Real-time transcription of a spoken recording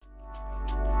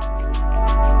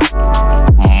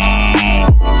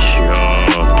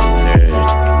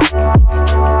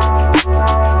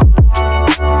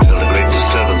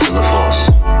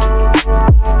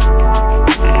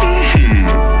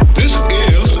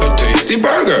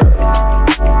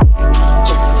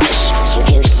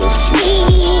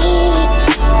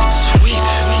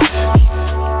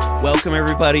Welcome,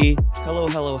 everybody. Hello,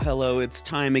 hello, hello. It's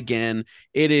time again.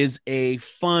 It is a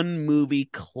fun movie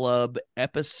club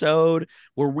episode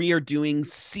where we are doing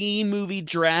C movie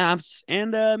drafts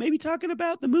and maybe talking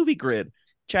about the movie grid,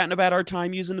 chatting about our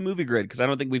time using the movie grid, because I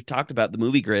don't think we've talked about the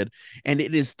movie grid. And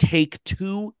it is take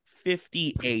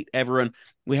 258. Everyone,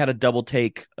 we had a double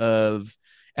take of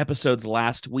episodes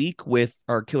last week with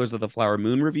our Killers of the Flower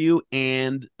Moon review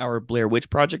and our Blair Witch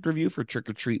Project review for Trick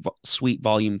or Treat Suite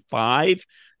Volume 5.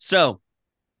 So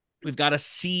we've got a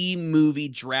C movie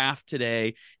draft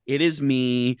today. It is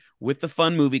me with the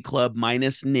Fun Movie Club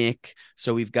minus Nick.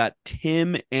 So we've got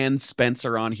Tim and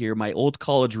Spencer on here, my old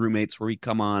college roommates, where we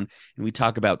come on and we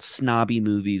talk about snobby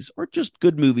movies or just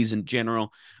good movies in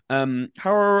general.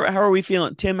 How are we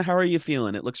feeling? Tim, how are you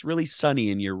feeling? It looks really sunny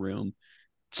in your room.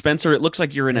 Spencer, it looks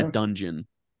like you're in a Yeah. dungeon.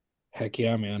 Heck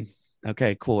yeah, man.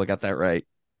 Okay, cool. I got that right.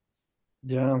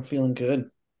 Yeah, I'm feeling good.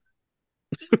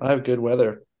 I have good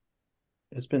weather.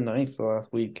 It's been nice the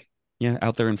last week. Yeah,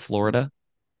 out there in Florida.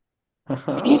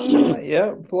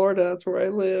 Yeah, Florida, that's where I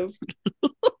live.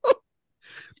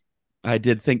 I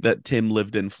did think that Tim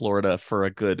lived in Florida for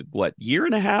a good, what, year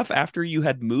and a half after you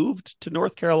had moved to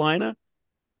North Carolina?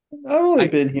 I've only I,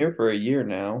 been here for a year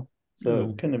now, so oh,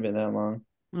 it couldn't have been that long.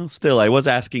 well, still, I was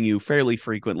asking you fairly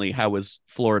frequently, how was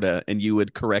Florida? And you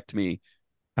would correct me,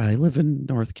 I live in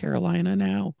North Carolina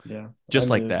now. Yeah, I Just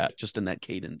like that, moved. just in that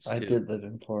cadence, I too. did live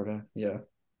in Florida. Yeah.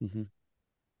 hmm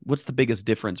What's the biggest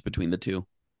difference between the two?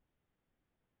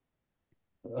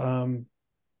 Um,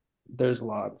 there's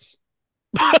lots.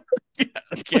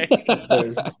 Okay.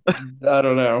 There's I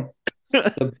don't know.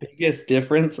 The biggest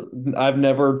difference, I've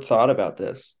never thought about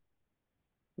this.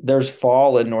 There's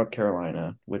fall in North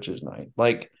Carolina, which is nice.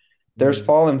 Like there's Mm.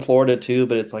 fall in Florida too,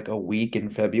 but it's like a week in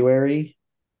February.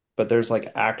 But there's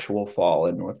like actual fall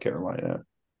in North Carolina.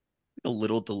 A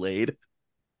little delayed.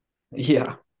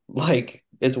 Yeah, like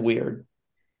it's weird.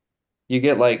 You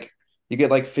get like you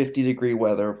get like 50-degree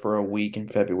weather for a week in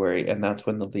February, and that's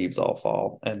when the leaves all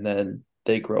fall, and then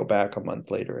they grow back a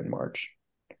month later in March.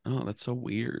 Oh, that's so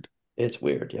weird. It's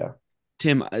weird, yeah.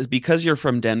 Tim, because you're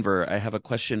from Denver, I have a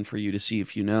question for you to see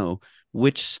if you know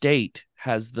which state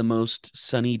has the most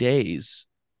sunny days.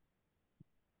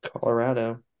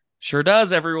 Colorado. Sure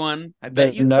does, everyone. I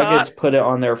bet The you Nuggets thought. put it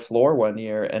on their floor one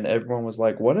year, and everyone was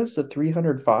like, "What does the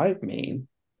 305 mean?"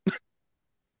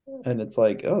 And it's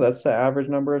like, "Oh, that's the average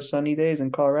number of sunny days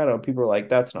in Colorado." And people are like,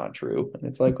 "That's not true." And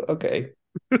it's like, "Okay."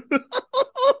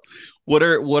 What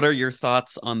are your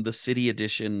thoughts on the city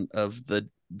edition of the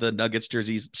Nuggets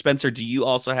jerseys? Spencer, do you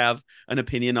also have an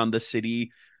opinion on the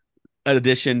city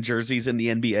edition jerseys in the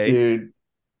NBA? Dude,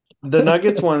 the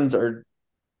Nuggets ones are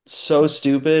so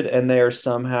stupid, and they are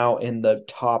somehow in the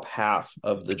top half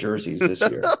of the jerseys this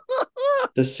year.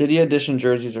 The city edition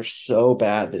jerseys are so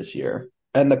bad this year,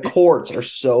 and the courts are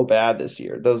so bad this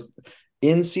year. Those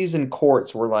in-season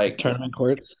courts were like, Tournament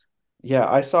courts. yeah,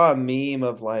 I saw a meme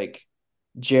of like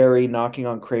Jerry knocking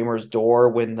on Kramer's door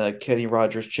when the Kenny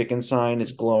Rogers chicken sign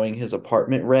is glowing his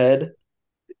apartment red.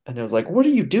 And it was like, what are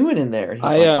you doing in there? And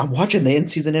he's I like, I'm watching the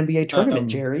in-season NBA tournament, um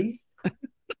Jerry.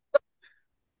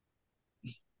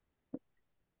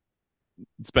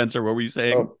 Spencer, what were you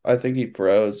saying? Oh, I think he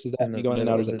froze is that in me the going in and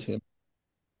middle out? of Is it his.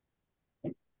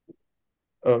 Tim?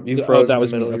 Oh, you Oh, froze in that the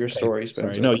was middle me. of your Okay. story,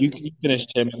 Sorry. No, Spencer. you finish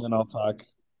Tim and then I'll talk.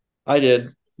 I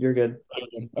did. You're good.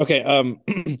 Okay.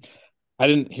 I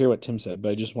didn't hear what Tim said, but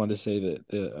I just wanted to say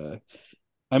that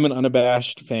I'm an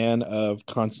unabashed fan of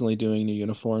constantly doing new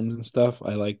uniforms and stuff.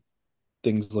 I like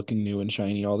things looking new and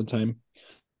shiny all the time.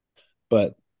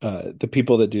 But the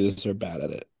people that do this are bad at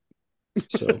it.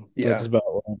 So that's Yeah. about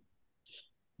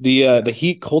the Yeah.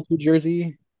 Heat culture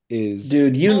jersey is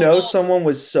Dude, you know someone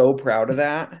was so proud of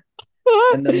that.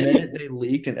 And the minute they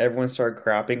leaked and everyone started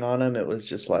crapping on him, it was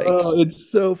just like, oh, it's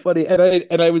so funny.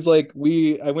 And I was like,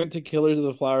 I went to Killers of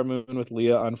the Flower Moon with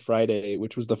Leah on Friday,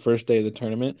 which was the first day of the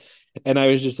tournament. And I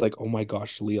was just like, oh my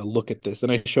gosh, Leah, look at this.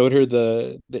 And I showed her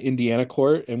the Indiana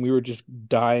court, and we were just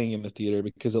dying in the theater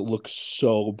because it looks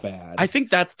so I bad. think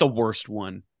that's the worst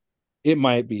one. It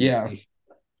might yeah. be.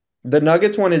 The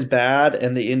Nuggets one is bad,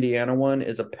 and the Indiana one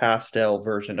is a pastel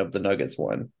version of the Nuggets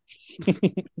one.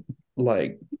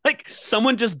 Like, Like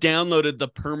someone just downloaded the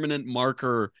permanent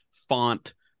marker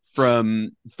font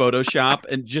from Photoshop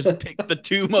and just picked the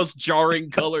two most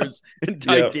jarring colors and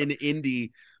yeah. typed in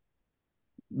indie.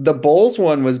 The Bulls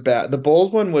one was bad. The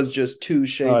Bulls one was just two Oh, I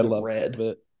shades of love red.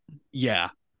 it. Yeah,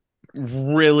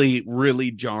 really,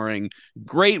 really jarring.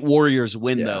 Great Warriors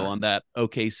win though Yeah. on that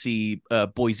OKC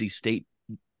Boise State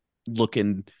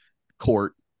looking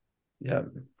court Yeah.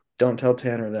 Don't tell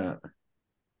Tanner that.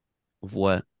 of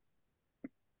what?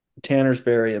 Tanner's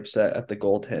very upset at the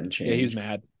goaltend change. Yeah, he's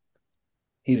mad.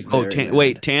 He's Oh, very mad.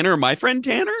 wait, Tanner, my friend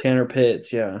Tanner? Tanner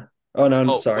Pitts, yeah. Oh no,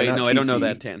 Oh, sorry, wait, not no, I don't know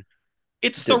that TC. Tanner.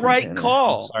 It's the Different right Tanner.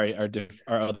 call. Sorry, our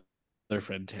other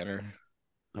friend Tanner.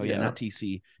 Oh yeah, not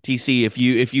TC. TC, if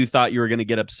you thought you were going to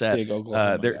get upset, Big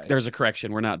Oklahoma guy. there's a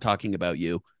correction. We're not talking about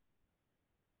you.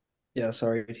 Yeah,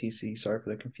 sorry, TC. Sorry for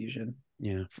the confusion.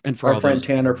 Yeah, and for Our all friend those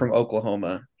Tanner from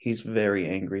Oklahoma, he's very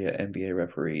angry at NBA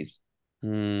referees.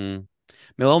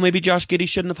 Well, maybe Josh Giddey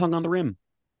shouldn't have hung on the rim,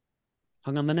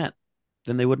 hung on the net.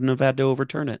 Then they wouldn't have had to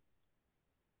overturn it.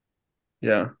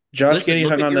 Yeah, Josh Listen, Giddey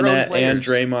look hung at on the your own net, and players.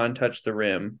 Draymond touched the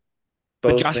rim. But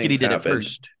Both Josh things Giddey did it happened.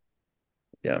 first.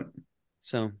 Yeah.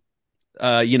 So,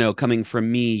 coming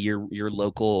from me, your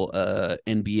local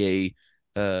NBA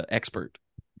expert,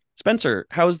 Spencer,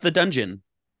 how's the dungeon?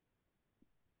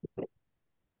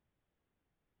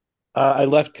 I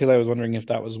left because I was wondering if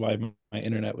that was why my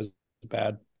internet was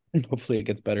bad. Hopefully, it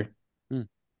gets better.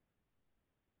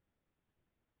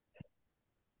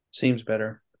 Seems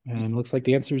better. And looks like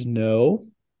the answer is no.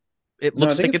 It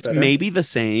looks like it's maybe the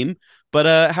same,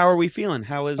 but how are we feeling?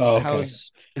 How's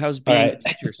being a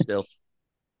teacher still?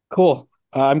 Cool.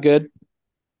 I'm good.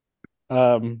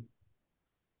 I don't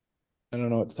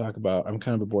know what to talk about. I'm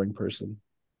kind of a boring person.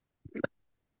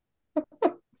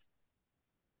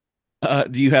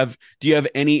 Do you have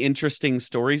any interesting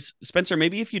stories, Spencer?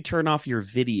 Maybe if you turn off your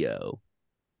video,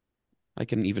 I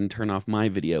can even turn off my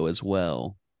video as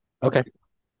well. Okay.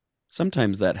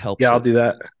 Sometimes that helps. Yeah, I'll do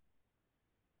that.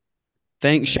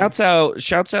 Shouts out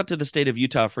to the state of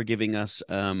Utah for giving us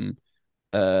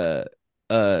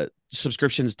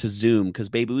subscriptions to Zoom, because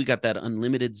baby, we got that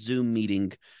unlimited Zoom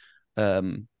meeting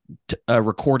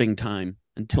recording time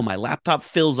until my laptop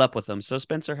fills up with them. So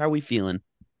Spencer, how are we feeling?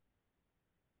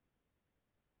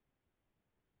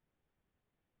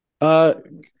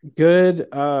 Good.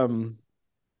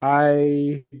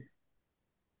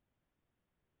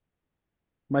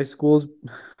 My school's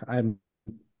I'm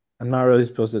not really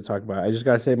supposed to talk about it. I just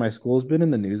gotta say my school's been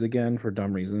in the news again for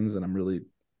dumb reasons, and I'm really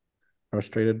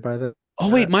frustrated by that. Oh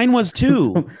wait, mine was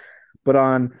too. But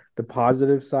on the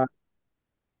positive side,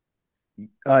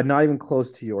 not even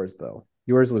close to yours though.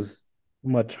 Yours was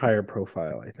much higher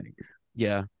profile, I think.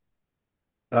 Yeah.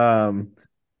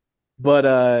 But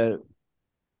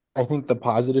I think the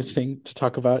positive thing to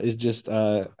talk about is just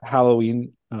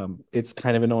Halloween. It's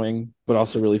kind of annoying, but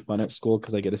also really fun at school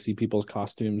because I get to see people's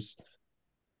costumes.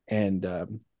 And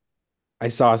I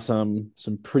saw some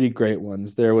pretty great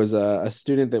ones. There was a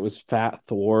student that was Fat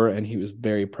Thor, and he was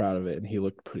very proud of it, and he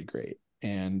looked pretty great.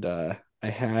 And I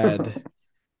had a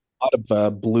lot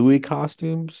of Bluey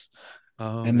costumes.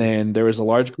 And then there was a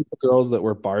large group of girls that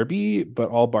were Barbie, but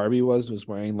all Barbie was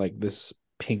wearing like this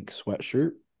pink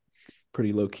sweatshirt.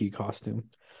 Pretty low-key costume.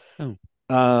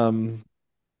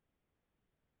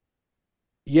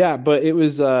 Yeah, but it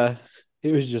was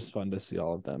just fun to see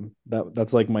all of them.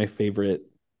 That's like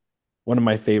one of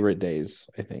my favorite days,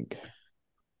 I think.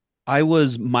 I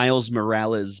was Miles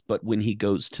Morales, but when he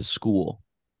goes to school.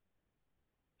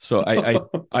 So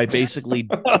I basically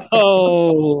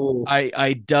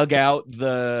I dug out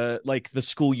the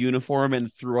school uniform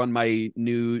and threw on my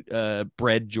new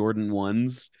bread Jordan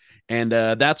 1s. And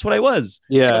that's what I was.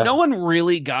 Yeah. So no one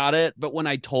really got it, but when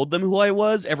I told them who I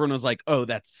was, everyone was like, "Oh,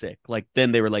 that's sick." Like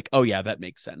then they were like, "Oh yeah, that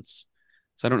makes sense."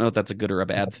 So I don't know if that's a good or a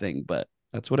bad thing, but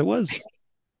that's what it was.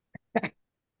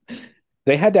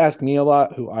 They had to ask me a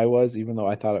lot who I was, even though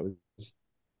I thought it was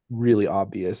really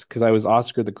obvious because I was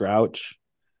Oscar the Grouch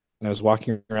and I was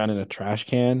walking around in a trash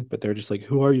can, but they're just like,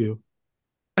 "Who are you?"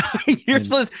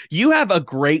 You have a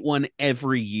great one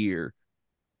every year.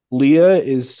 Leah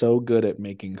is so good at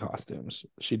making costumes.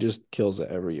 She just kills it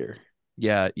every year.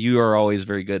 Yeah, you are always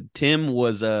very good. Tim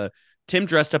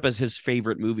dressed up as his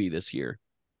favorite movie this year.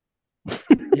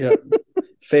 Yeah.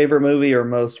 Favorite movie or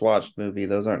most watched movie,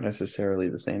 those aren't necessarily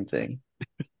the same thing.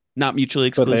 Not mutually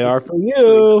exclusive. But they are for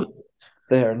you.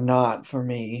 They are not for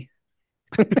me.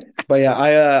 But yeah,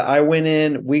 I went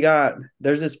in.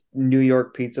 There's this New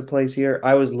York pizza place here.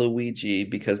 I was Luigi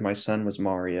because my son was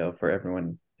Mario, for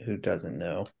everyone who doesn't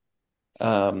know.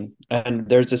 And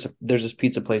there's this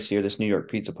pizza place here, this New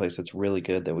York pizza place that's really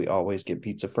good that we always get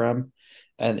pizza from.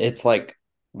 And it's like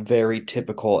very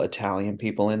typical Italian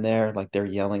people in there. Like they're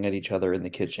yelling at each other in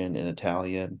the kitchen in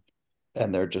Italian.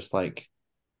 And they're just like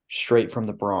straight from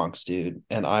the Bronx, dude.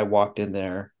 And I walked in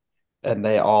there and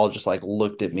they all just like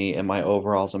looked at me in my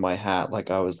overalls and my hat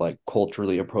like I was like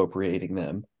culturally appropriating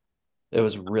them. It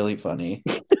was really funny.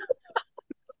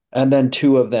 And then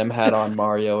two of them had on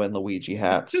Mario and Luigi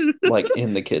hats, like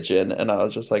in the kitchen. And I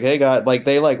was just like, "Hey, guys," like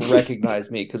they like recognize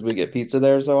me because we get pizza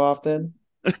there so often.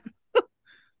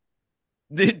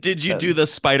 Did you do And the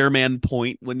Spider-Man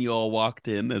point when you all walked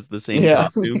in as the same yeah,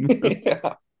 costume?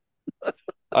 yeah.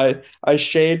 I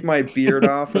shaved my beard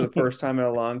off for the first time in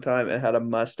a long time and had a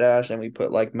mustache, and we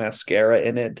put like mascara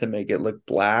in it to make it look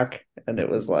black, and it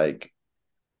was like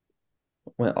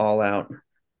went all out.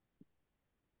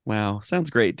 Wow, sounds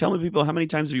great. Tell me, people, how many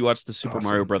times have you watched the Super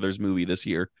Mario Awesome. Brothers movie this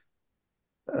year?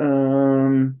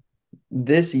 Um,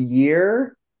 this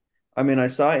year, I mean, I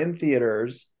saw it in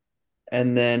theaters,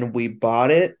 and then we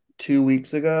bought it 2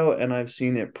 weeks ago, and I've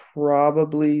seen it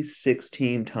probably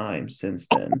 16 times since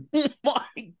then. Oh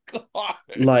my God.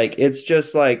 Like, it's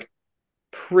just like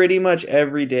pretty much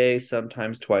every day,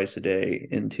 sometimes twice a day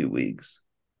in 2 weeks.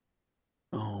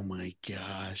 Oh my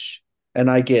gosh. And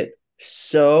I get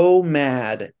so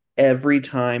mad every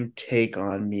time Take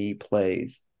On Me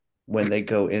plays when they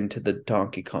go into the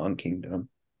Donkey Kong Kingdom.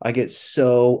 I get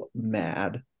so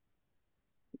mad.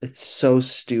 It's so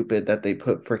stupid that they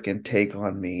put freaking Take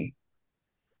On Me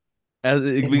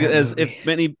in that As if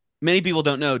movie. many people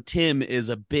don't know, Tim is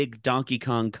a big Donkey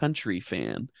Kong Country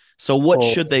fan. So what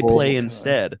should they All play the time.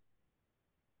 instead?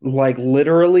 Like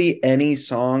literally any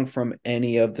song from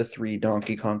any of the three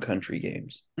Donkey Kong Country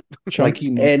games. Like Chunky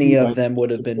any Monkey by of them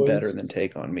would have the been better Boys. than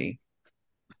Take On Me.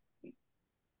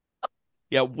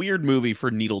 Yeah, weird movie for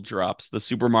needle drops, the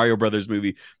Super Mario Brothers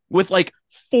movie with like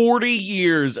 40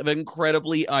 years of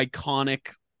incredibly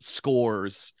iconic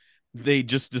scores. They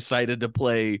just decided to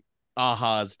play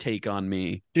Aha's Take on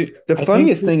Me. Dude, the I think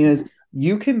funniest thing is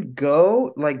you can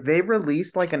go like they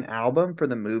released like an album for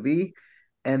the movie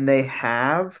and they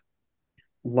have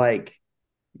like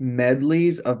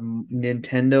medleys of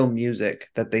Nintendo music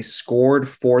that they scored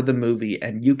for the movie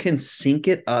and you can sync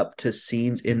it up to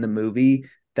scenes in the movie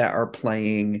that are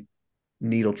playing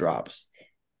needle drops.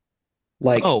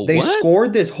 Like Oh, they what?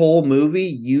 scored this whole movie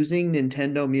using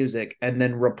Nintendo music and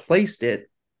then replaced it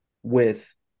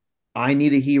with I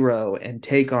Need a Hero and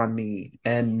Take on Me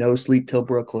and No Sleep Till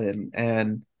Brooklyn.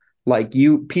 And like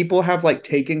you, people have like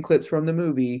taken clips from the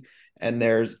movie, and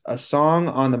there's a song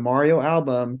on the Mario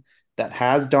album that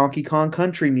has Donkey Kong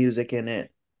Country music in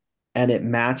it, and it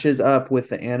matches up with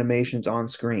the animations on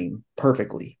screen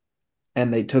perfectly.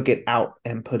 And they took it out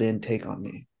and put in Take on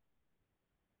Me.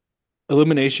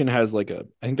 Illumination has like a,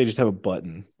 I think they just have a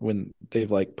button when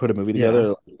they've like put a movie Yeah. together.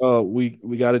 Like, oh, we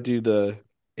got to do the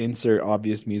insert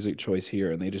obvious music choice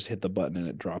here, and they just hit the button and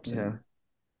it drops Yeah. in.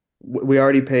 We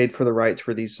already paid for the rights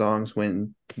for these songs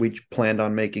when we planned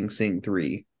on making Sing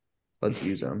 3. Let's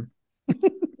use them.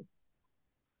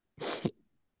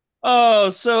 Oh,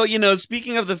 so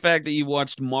speaking of the fact that you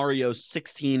watched Mario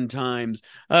 16 times,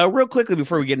 real quickly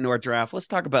before we get into our draft, let's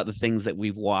talk about the things that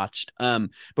we've watched.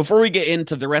 Before we get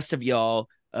into the rest of y'all,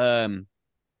 I'm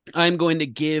going to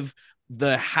give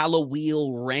the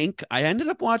Halloween rank. I ended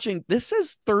up watching, this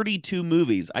says 32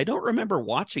 movies. I don't remember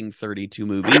watching 32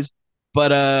 movies,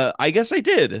 but I guess I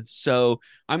did. So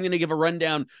I'm going to give a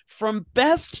rundown from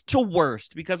best to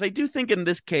worst because I do think in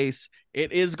this case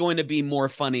it is going to be more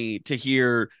funny to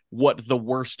hear what the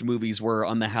worst movies were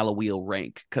on the Halloween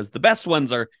rank because the best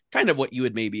ones are kind of what you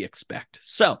would maybe expect.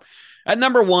 So at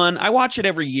number one, I watch it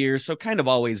every year, so kind of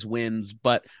always wins,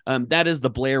 but that is the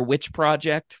Blair Witch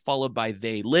Project, followed by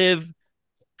They Live,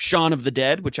 Shaun of the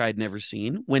Dead, which I had never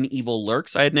seen, When Evil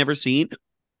Lurks, I had never seen.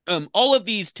 All of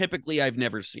these typically I've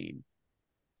never seen.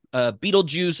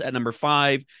 Beetlejuice at number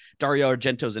 5, Dario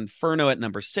Argento's Inferno at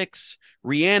number 6,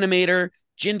 Reanimator,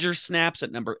 Ginger Snaps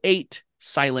at number 8,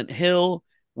 Silent Hill,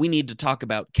 We Need to Talk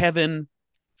About Kevin,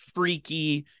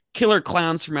 Freaky, Killer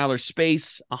Clowns from Outer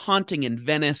Space, A Haunting in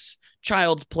Venice,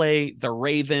 Child's Play, The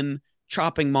Raven,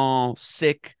 Chopping Mall,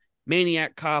 Sick,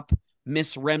 Maniac Cop,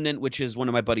 Miss Remnant, which is one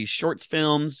of my buddy's shorts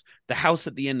films, The House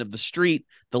at the End of the Street,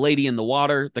 The Lady in the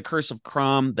Water, The Curse of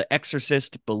Crom, The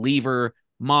Exorcist, Believer,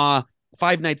 Ma,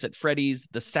 Five Nights at Freddy's,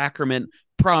 The Sacrament,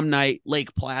 Prom Night,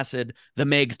 Lake Placid, The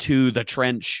Meg 2, The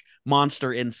Trench,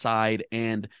 Monster Inside,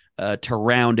 and to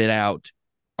round it out,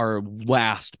 our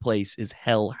last place is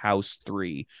Hell House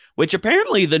 3, which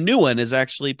apparently the new one is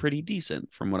actually pretty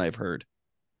decent from what I've heard.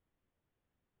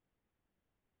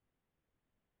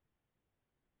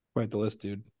 Quite the list,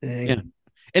 dude. Yeah. Dang.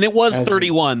 And it was As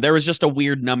 31. There was just a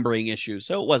weird numbering issue.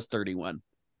 So it was 31.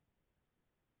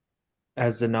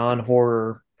 as the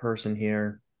non-horror person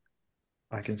here,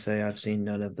 I can say I've seen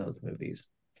none of those movies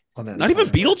on that Not even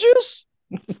entire list. Beetlejuice?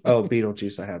 Oh,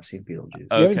 Beetlejuice. I have seen Beetlejuice. You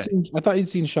haven't Okay. seen, I thought you'd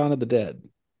seen Shaun of the Dead.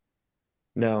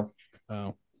 No,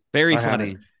 Oh, Very I funny.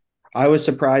 haven't. I was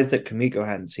surprised that Kamiko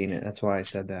hadn't seen it. That's why I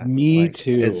said that. me Like,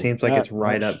 too. it seems like it's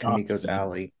right That up shocked Kamiko's me.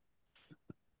 alley.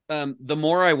 The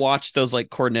more I watch those like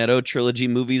Cornetto trilogy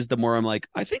movies, the more I'm like,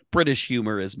 I think British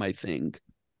humor is my thing.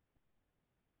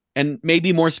 And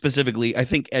maybe more specifically, I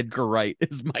think Edgar Wright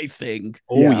is my thing.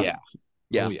 Oh Yeah. yeah.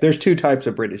 Yeah. Oh yeah. There's two types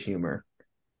of British humor.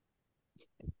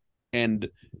 And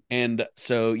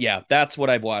so yeah, that's what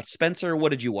I've watched. Spencer, what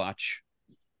did you watch?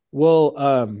 Well,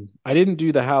 I didn't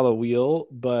do the Hallow Wheel,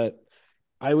 but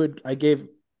I gave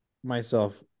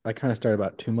myself I kind of started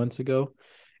about 2 months ago.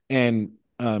 And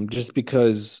just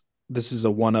because this is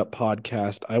a one-up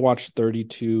podcast, I watched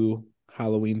 32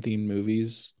 Halloween themed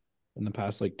movies in the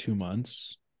past like 2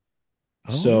 months.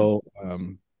 Oh. So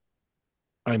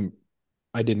I'm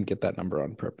I didn't get that number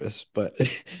on purpose, but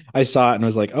I saw it and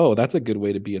was like, oh, that's a good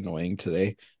way to be annoying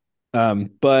today.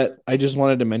 But I just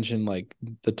wanted to mention like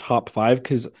the top five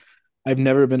because I've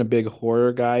never been a big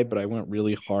horror guy, but I went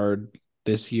really hard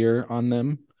this year on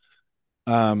them.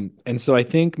 And so I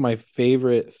think my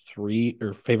favorite three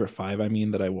or favorite five, I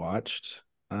mean, that I watched,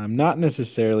 not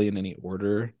necessarily in any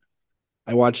order.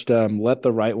 I watched Let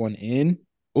the Right One In.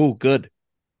 Oh, good.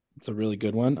 It's a really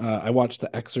good one. I watched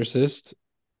The Exorcist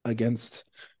against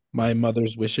my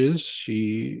mother's wishes.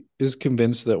 She is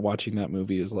convinced that watching that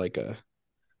movie is like a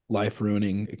life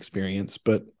ruining experience,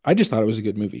 but I just thought it was a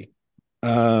good movie.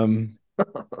 Um,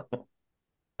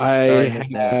 Sorry, I Miss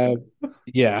Nat. have,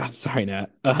 yeah, sorry,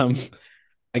 Nat.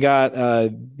 I got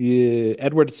the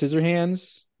Edward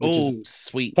Scissorhands, which Oh, is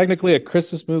sweet. technically a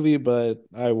Christmas movie, but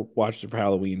I watched it for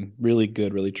Halloween. Really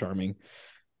good, really charming.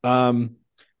 Um,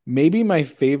 Maybe my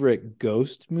favorite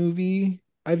ghost movie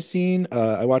I've seen.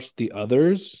 I watched The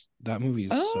Others. That movie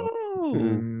is so Oh,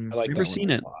 I like never that one seen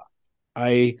a it. lot.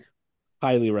 I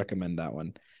highly recommend that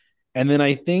one. And then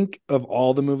I think of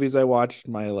all the movies I watched,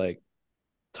 my like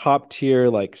top tier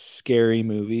like scary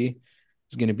movie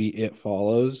is going to be It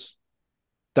Follows.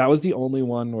 That was the only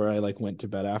one where I like went to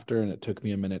bed after and it took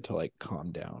me a minute to like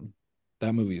calm down.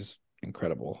 That movie's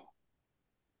incredible.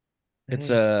 It's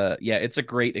Dang. it's a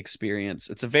great experience.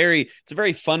 It's a very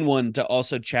fun one to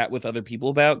also chat with other people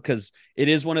about because it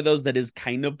is one of those that is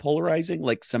kind of polarizing.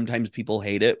 Like sometimes people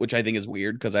hate it, which I think is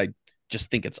weird because I just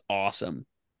think it's awesome.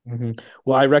 Mhm.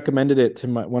 Well, I recommended it to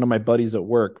one of my buddies at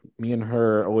work. Me and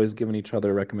her are always giving each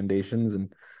other recommendations,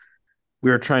 and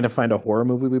we were trying to find a horror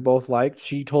movie we both liked.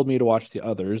 She told me to watch The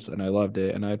Others, and I loved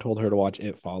it. And I told her to watch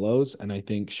It Follows, and I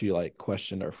think she like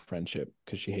questioned our friendship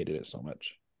because she hated it so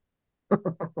much.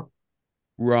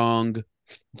 Wrong.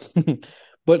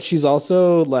 But she's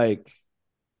also like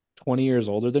 20 years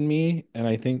older than me, and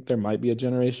I think there might be a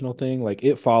generational thing. Like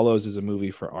It Follows is a movie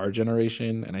for our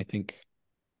generation, and I think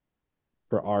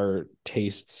for our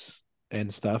tastes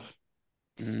and stuff.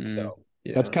 Mm, So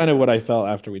that's Yeah. kind of what I felt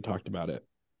after we talked about it.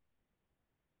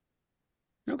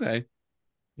 okay.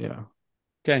 Yeah.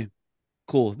 Okay.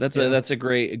 Cool. Yeah. That's a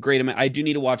great amount. I do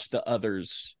need to watch the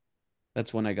others.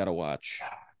 That's one I gotta watch.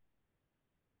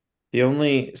 The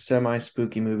only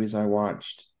semi-spooky movies I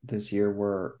watched this year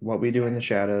were What We Do in the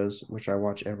Shadows, which I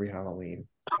watch every Halloween,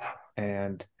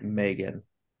 and Megan.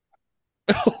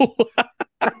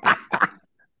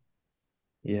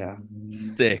 Yeah.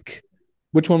 Sick.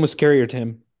 Which one was scarier,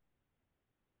 Tim?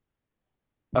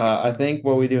 I think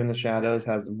What We Do in the Shadows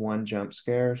has one jump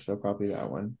scare, so probably that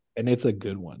one. And it's a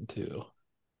good one too. I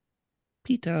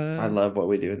Pita. love What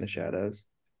We Do in the Shadows.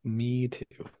 Me too.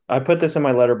 I put this in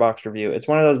my letterbox review. It's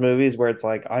one of those movies where it's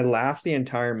like I laugh the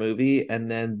entire movie, and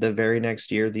then the very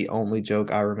next year, the only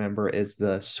joke I remember is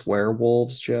the swear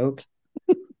wolves joke.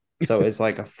 So it's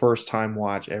like a first time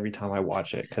watch every time I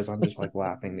watch it because I'm just like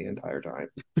laughing the entire time.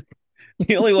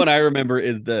 The only one I remember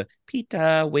is the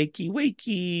Pita wakey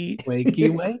wakey. Wakey,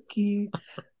 wakey.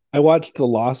 I watched The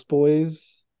Lost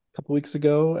Boys a couple weeks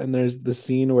ago, and there's the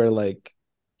scene where like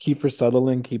Kiefer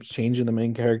Sutherland keeps changing the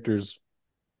main character's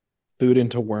food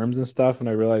into worms and stuff, and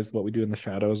I realized What We Do in the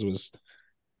Shadows was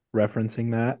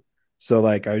referencing that. So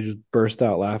like I just burst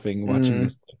out laughing watching Mm,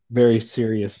 this very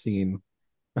serious scene.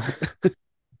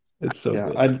 It's so yeah,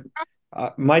 good.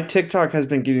 I my TikTok has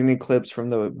been giving me clips from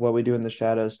the What We Do in the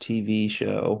Shadows TV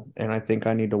show, and I think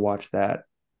I need to watch that.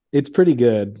 It's pretty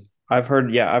good. I've heard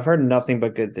nothing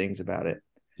but good things about it.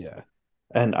 Yeah.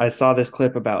 And I saw this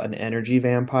clip about an energy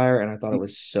vampire, and I thought it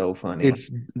was so funny. It's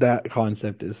that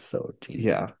concept is so genius.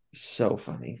 Yeah, so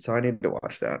funny. So I need to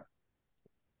watch that.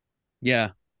 Yeah.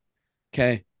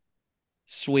 Okay.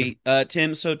 Sweet.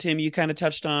 Tim, you kind of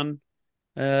touched on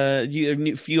a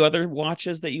few other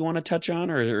watches that you want to touch on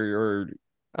or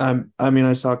I mean,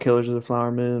 I saw Killers of the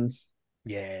Flower Moon.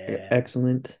 yeah.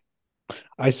 Excellent.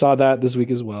 I saw that this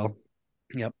week as well.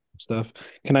 Yep. Stuff.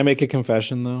 Can I make a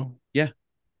confession though? Yeah.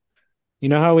 You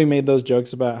know how we made those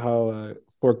jokes about how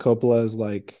Ford Coppola is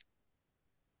like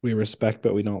we respect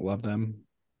but we don't love them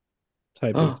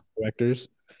type of Oh, directors?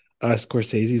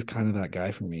 Scorsese's kind of that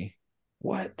guy for me.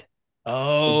 what?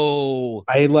 Oh,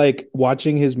 I like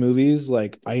watching his movies.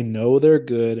 Like I know they're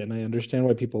good and I understand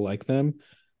why people like them,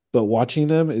 but watching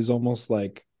them is almost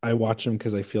like I watch them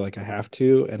because I feel like I have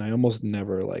to, and I almost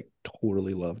never like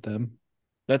totally love them.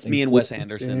 that's me and Including, Wes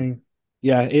Anderson. Dang.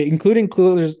 yeah, including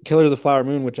Killers of the Flower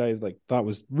Moon, which I like thought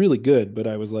was really good, but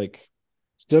I was like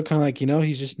still kind of like,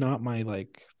 he's just not my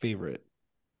like favorite.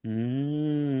 But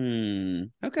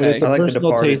it's Okay. a I like The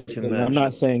personal Departed taste too thing. I'm much.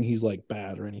 not saying he's like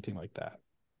bad or anything like that.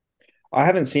 I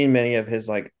haven't seen many of his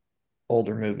like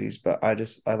older movies, but I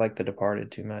like The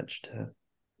Departed too much to.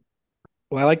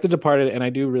 Well, I like The Departed, and I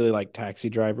do really like Taxi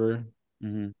Driver.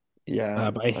 Hmm.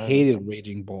 Yeah, But I that is. hated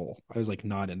Raging Bull. I was like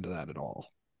not into that at all.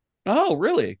 Oh,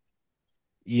 really?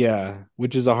 Yeah,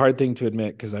 which is a hard thing to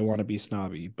admit because I want to be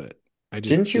snobby, but I just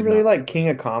Didn't you did really not. like King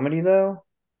of Comedy though?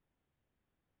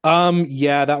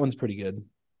 Yeah, that one's pretty good.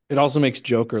 It also makes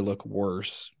Joker look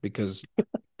worse because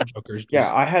Joker's Yeah,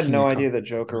 just I had king no of idea comedy. that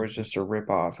Joker was just a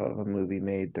ripoff of a movie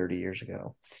made 30 years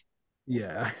ago.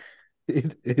 Yeah,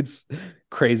 it's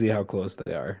crazy how close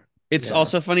they are. It's Yeah.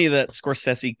 also funny that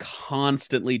Scorsese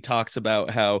constantly talks about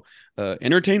how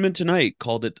Entertainment Tonight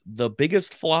called it the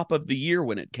biggest flop of the year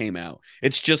when it came out.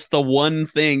 It's just the one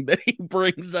thing that he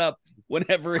brings up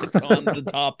whenever it's on the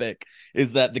topic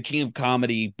is that the King of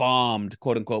Comedy bombed,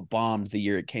 quote unquote, bombed the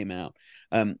year it came out.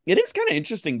 It is kind of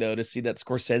interesting though to see that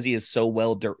Scorsese is so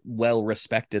well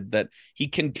respected that he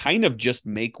can kind of just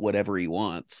make whatever he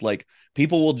wants. Like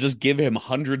people will just give him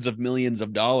hundreds of millions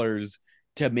of dollars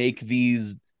to make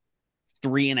these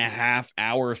 3.5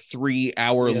 hour, 3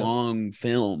 hour Yeah. long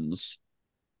films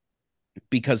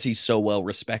because he's so well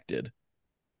respected.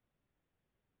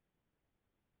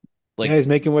 Yeah, Like, he's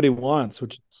making what he wants,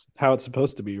 which is how it's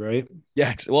supposed to be, right?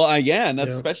 yeah, well, yeah, and that's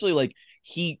Yeah. especially like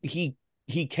he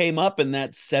came up in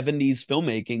that 70s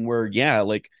filmmaking where, yeah,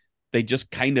 like they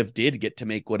just kind of did get to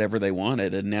make whatever they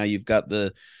wanted, and now you've got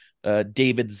the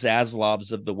David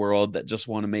Zaslavs of the world that just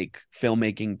want to make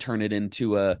filmmaking, turn it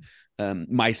into a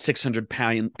my 600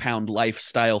 pound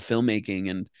lifestyle filmmaking,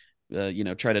 and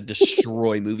try to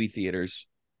destroy movie theaters.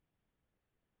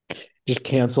 Just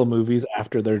cancel movies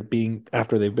after they've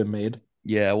been made.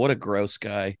 Yeah, what a gross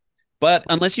guy. But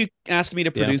unless you asked me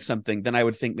to Yeah. produce something, then I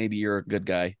would think maybe you're a good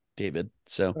guy, David.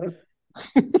 So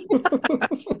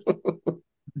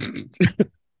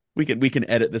we can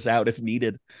edit this out if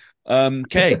needed.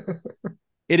 Okay.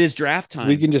 It is draft We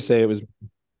time. can just say it was.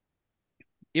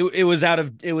 It was out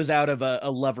of a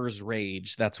lover's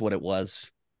rage. That's what it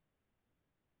was.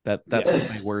 That's what Yeah.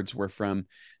 my words were from.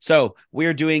 So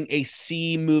we're doing a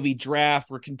C movie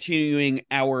draft. We're continuing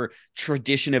our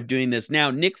tradition of doing this. Now,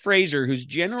 Nick Fraser, who's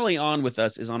generally on with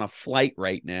us, is on a flight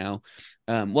right now.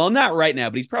 Well, not right now,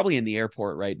 but he's probably in the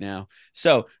airport right now.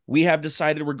 So we have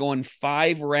decided we're going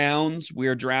 5 rounds.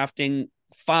 We're drafting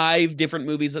 5 different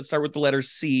movies that start with the letter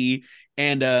C.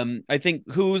 And I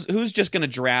think who's just going to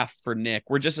draft for Nick?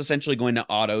 We're just essentially going to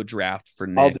auto draft for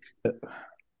I'll do Nick. it.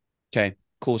 Okay,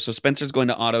 cool. So Spencer's going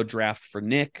to auto draft for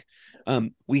Nick.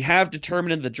 We have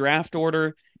determined in the draft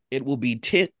order it will be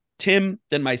Tim,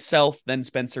 then myself, then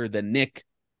Spencer, then Nick,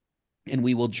 and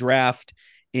we will draft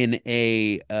in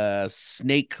a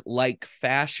snake-like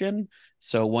fashion.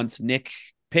 So once Nick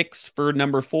picks for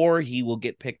number 4, he will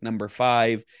get pick number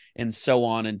 5, and so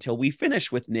on until we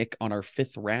finish with Nick on our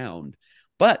 5th round.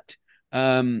 But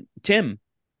Tim,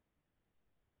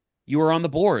 you are on the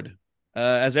board.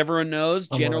 As everyone knows,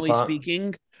 I'm on the generally clock.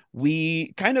 speaking,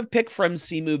 we kind of pick from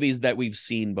C movies that we've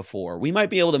seen before. We might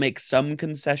be able to make some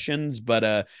concessions, but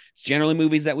it's generally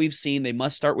movies that we've seen. They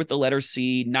must start with the letter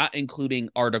C, not including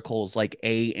articles like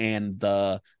A and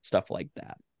the, stuff like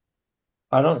that.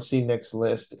 I don't see Nick's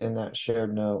list in that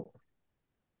shared note.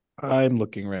 I'm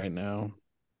looking right now.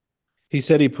 He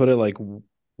said he put it like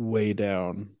way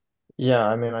down. Yeah,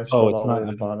 I mean, I Oh, scrolled it's all the way not.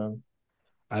 to the bottom.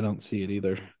 I don't see it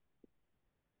either.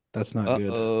 That's not good.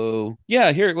 Uh-oh.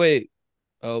 Yeah, here, wait.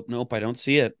 Oh, nope, I don't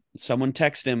see it. Someone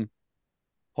text him.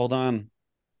 Hold on.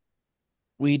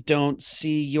 We don't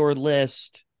see your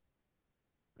list.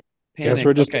 Guess Panic.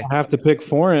 we're just Okay. gonna have to pick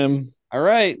for him. All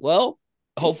right. Well,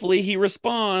 hopefully he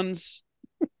responds.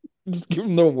 Just give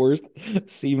him the worst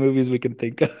C movies we can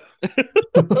think of.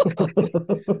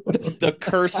 The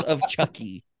Curse of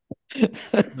Chucky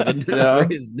for Yeah.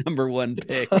 his number 1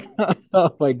 pick.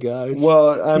 Oh my gosh.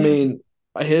 Well, I mean,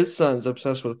 his son's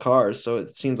obsessed with cars, so it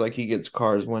seems like he gets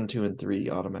cars 1, 2, and 3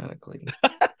 automatically.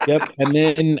 Yep. And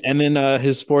then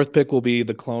his 4th pick will be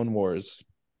the Clone Wars.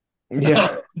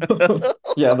 Yeah.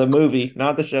 Yeah, the movie,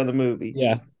 not the show, the movie.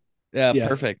 Yeah. Yeah, Yeah.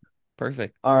 perfect.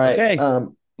 Perfect. All right. Okay.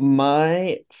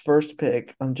 My first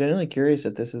pick, I'm genuinely curious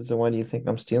if this is the one you think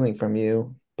I'm stealing from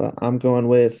you, but I'm going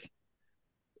with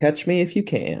Catch Me If You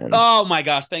Can. Oh my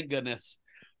gosh, thank goodness.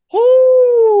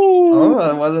 Oh, Ooh.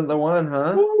 that wasn't the one,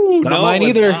 huh? Ooh, Not no, it mine was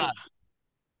either. not.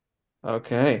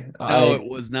 Okay. No, it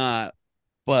was not.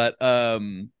 But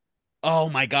oh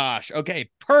my gosh. Okay,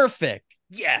 perfect.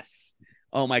 Yes.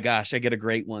 Oh my gosh, I get a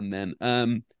great one then.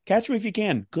 Catch Me If You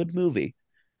Can. Good movie.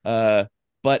 Uh,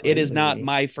 but it Great is not movie.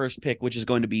 my first pick, which is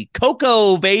going to be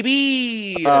Coco,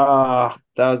 baby. That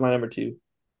was my number 2.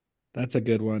 That's a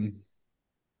good one.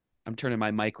 I'm turning my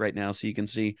mic right now so you can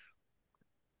see.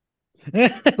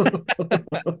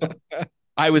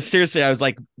 I was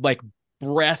like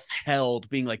breath held,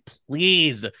 being like,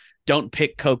 please don't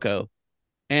pick Coco.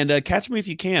 And Catch Me If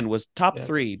You Can was top Yeah.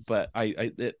 3, but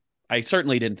I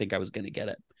certainly didn't think I was going to get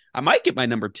it. I might get my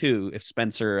number 2 if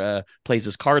Spencer plays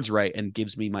his cards right and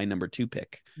gives me my number 2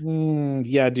 pick.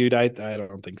 Yeah, dude, I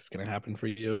don't think it's gonna happen for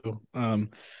you. I'm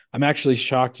actually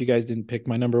shocked you guys didn't pick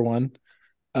my number 1.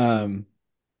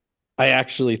 I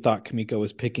actually thought Kamiko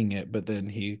was picking it, but then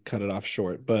he cut it off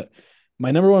short. But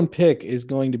my number 1 pick is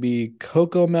going to be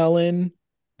Coco Melon,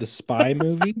 the spy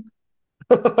movie,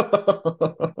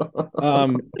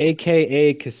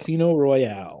 aka Casino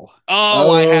Royale.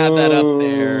 Oh, I had that up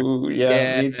there. Oh, yeah,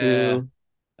 Yeah. me too.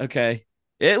 Okay.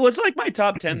 It was like my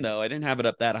top 10 though. I didn't have it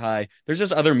up that high. There's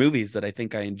just other movies that I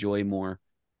think I enjoy more.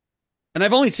 And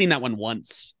I've only seen that one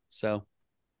once. So,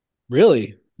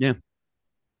 Really? yeah.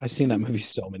 I've seen that movie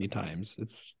so many times.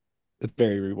 It's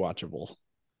very rewatchable.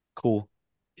 Cool.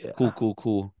 Yeah.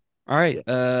 Cool. All right.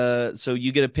 So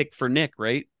you get a pick for Nick,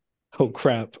 right? Oh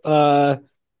crap.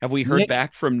 Have we heard Nick,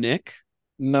 back from Nick?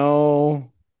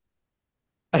 no.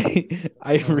 I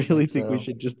don't really think think so. we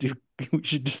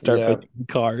should just start Yeah. picking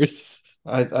cars.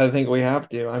 I think we have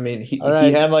to. I mean, he All he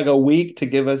right. had like a week to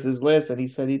give us his list, and he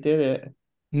said he did it.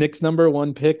 Nick's number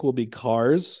 1 pick will be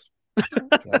Cars.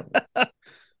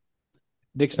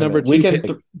 Nick's number We 2 can.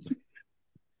 pick.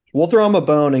 We'll throw him a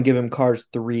bone and give him Cars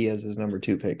 3 as his number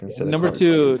 2 pick instead of Number Cars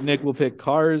 2, Nick will pick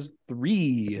Cars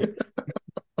 3.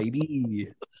 Baby.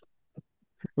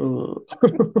 2.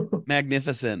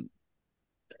 Magnificent.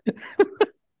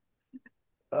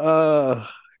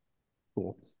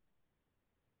 Cool.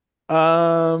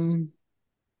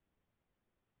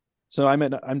 So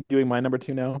I'm doing my number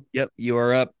 2 now. Yep, you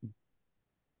are up.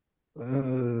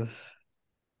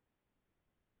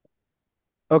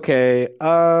 Okay.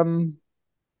 So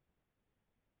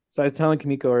I was telling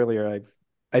Kamiko earlier,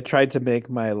 I tried to make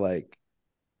my like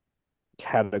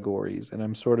categories, and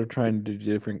I'm sort of trying to do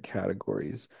different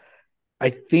categories. I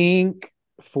think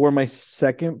for my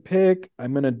second pick,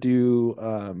 I'm gonna do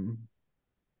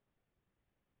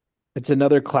it's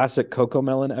another classic Coco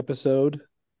Melon episode.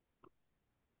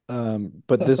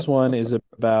 But this one is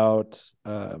about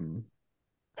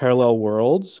parallel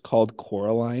worlds called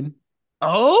Coraline.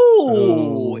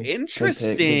 Oh, Good pick. Good pick.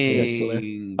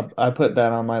 interesting. I put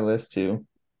that on my list too.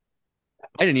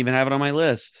 I didn't even have it on my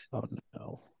list. Oh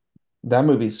no. That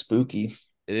movie's spooky.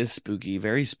 It is spooky,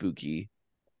 very spooky.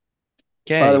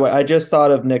 By the Okay. way, I just thought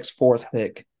of Nick's 4th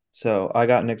pick. So I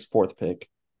got Nick's 4th pick.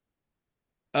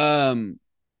 Um,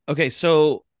 okay,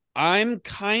 so I'm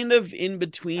kind of in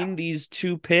between these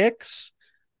 2 picks.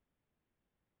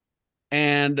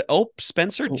 And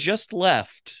Spencer Oh, just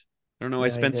left. I don't know why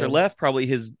yeah, he Spencer did. left. Probably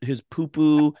his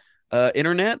poo-poo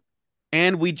internet.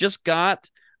 And we just got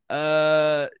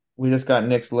We just got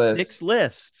Nick's list. Nick's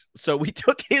list. So we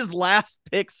took his last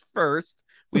picks first.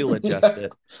 We'll adjust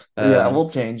it. Yeah, we'll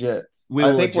change it.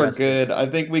 We'll I think we're adjust it. good. I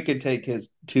think we could take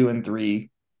his 2 and 3.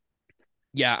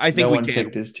 Yeah, I think No we one can.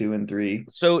 picked his 2 and 3.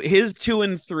 So his 2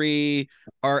 and 3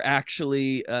 are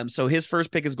actually so his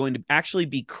first pick is going to actually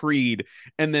be Creed,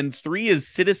 and then 3 is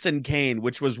Citizen Kane,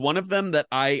 which was one of them that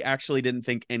I actually didn't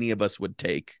think any of us would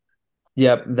take.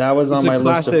 Yep, that was It's on a my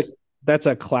classic. list of That's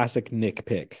a classic Nick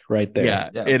pick right there. Yeah,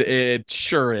 it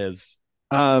sure is.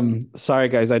 Sorry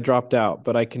guys, I dropped out,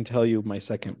 but I can tell you my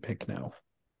second pick now.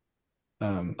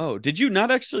 Oh, did you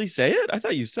not actually say it? I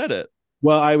thought you said it.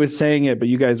 Well, I was saying it, but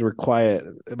you guys were quiet.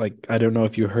 Like, I don't know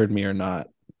if you heard me or not.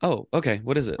 Oh, okay.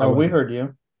 What is it? Oh, we heard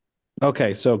you.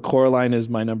 Okay, so Coraline is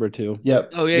my number 2.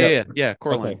 Yep. Oh, yeah.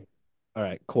 Coraline. Okay. All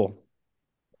right, cool.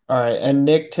 All right, and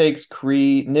Nick takes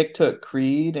Creed. Nick took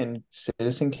Creed and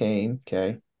Citizen Kane.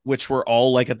 Okay. Which were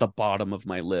all like at the bottom of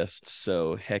my list.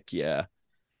 So heck yeah.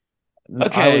 I was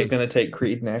Okay. gonna take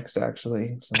Creed next,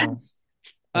 actually. So that's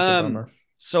a bummer.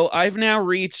 So I've now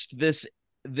reached this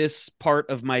part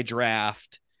of my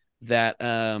draft that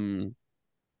I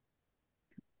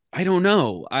don't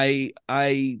know. I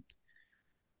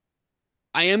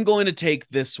am going to take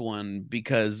this one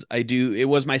because it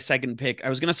was my second pick. I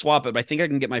was going to swap it, but I think I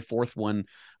can get my fourth one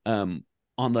on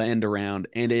on the end around.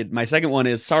 And my second one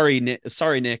is sorry,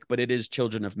 Nick, but it is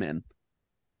Children of Men.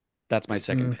 That's my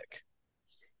second pick.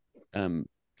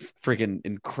 Freaking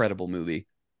incredible movie.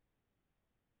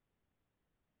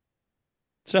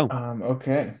 So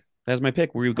okay. that's my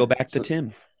pick. We go back to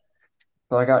Tim.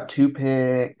 So I got 2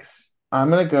 picks. I'm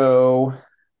gonna go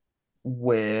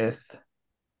with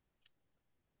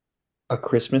A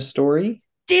Christmas Story.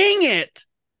 Dang it!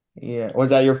 Yeah.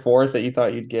 Was that your 4th that you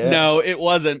thought you'd get? No, it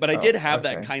wasn't, but I did Oh, have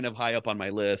that okay. kind of high up on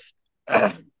my list.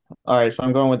 All right, so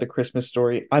I'm going with The Christmas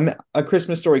Story. I'm A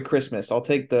Christmas Story Christmas. I'll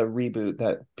take the reboot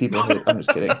that people hate. I'm just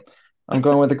kidding. I'm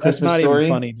going with The That's Christmas not Story.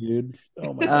 even funny, dude.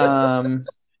 Oh my god.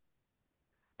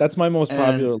 That's my most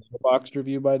popular and Letterboxd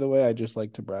review, by the way. I just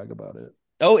like to brag about it.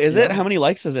 Oh, is it? Yeah. How many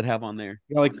likes does it have on there?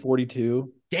 I got like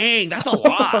 42. Dang, that's a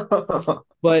lot.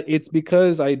 But it's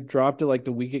because I dropped it like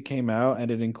the week it came out, and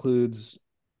it includes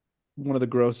one of the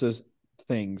grossest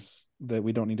things that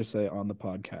we don't need to say on the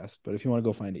podcast. But if you want to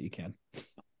go find it, you can.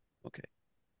 Okay.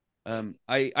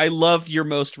 I love your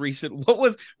most recent. What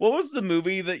was the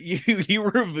movie that you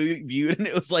reviewed, and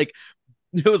it was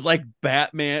like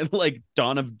Batman, like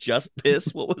Dawn of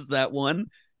Justice. What was that one?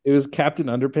 It was Captain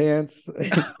Underpants.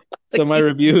 So my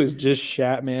review is just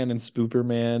Shatman and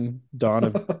Spooperman, Dawn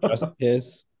of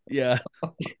Justice. Yeah.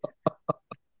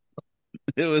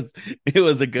 It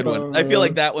was a good one. I feel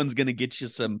like that one's gonna get you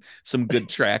some good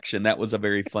traction. That was a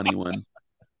very funny one.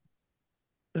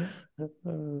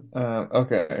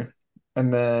 Okay.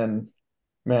 And then,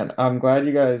 man, I'm glad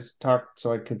you guys talked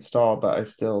so I could stall, but I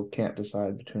still can't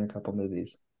decide between a couple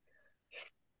movies.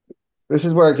 This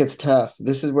is where it gets tough.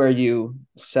 This is where you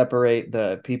separate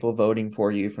the people voting for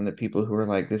you from the people who are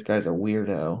like, this guy's a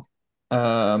weirdo.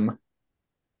 I'm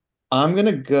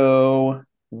gonna go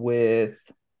with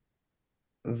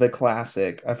the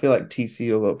classic. I feel like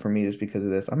TC will vote for me just because of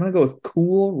this. I'm gonna go with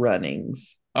Cool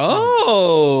Runnings.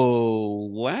 Oh,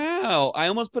 wow. I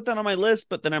almost put that on my list,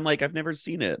 but then I'm like, I've never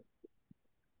seen it.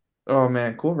 Oh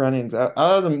man, Cool Runnings. I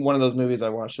was one of those movies I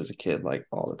watched as a kid, like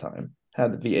all the time.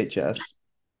 Had the VHS.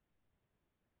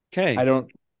 Okay. I don't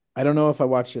know if I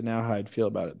watched it now how I'd feel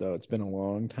about it though. It's been a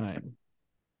long time.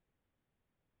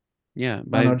 Yeah,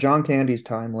 I know John Candy's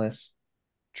timeless.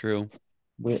 True.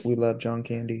 We love John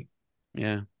Candy.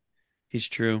 Yeah, he's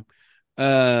true.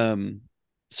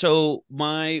 So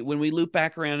when we loop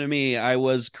back around to me, I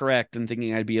was correct in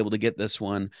thinking I'd be able to get this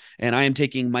one, and I am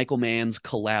taking Michael Mann's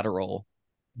Collateral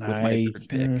with my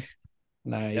third pick.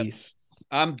 Nice.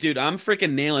 Yep. Dude, I'm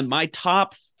freaking nailing my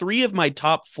top 3 of my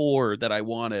top 4 that I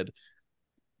wanted.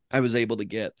 I was able to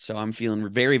get, so I'm feeling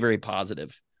very, very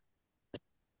positive.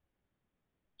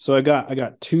 So I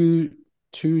got two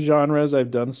genres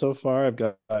I've done so far. I've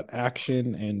got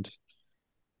action, and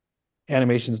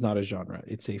animation's not a genre.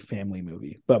 It's a family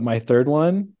movie. But my third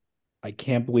one, I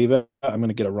can't believe it. I'm going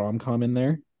to get a rom-com in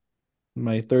there.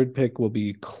 My third pick will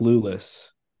be Clueless.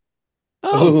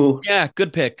 Oh, ooh. Yeah,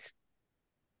 good pick.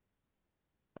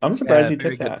 I'm surprised you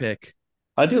took that. Good pick.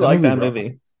 I do like that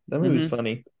movie. That movie's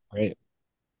funny. Right.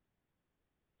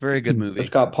 Very good movie. It's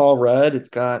got Paul Rudd. It's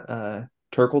got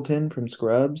Turkleton from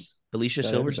Scrubs. Alicia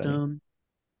Silverstone.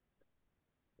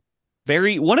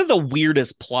 One of the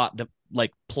weirdest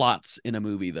plots in a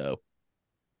movie, though.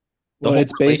 Well,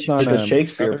 it's based on a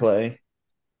Shakespeare play.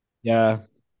 Yeah.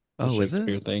 Oh, Shakespeare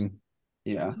is it? thing.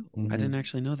 Yeah. I didn't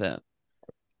actually know that.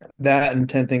 That and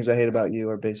 10 Things I Hate About You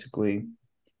are basically.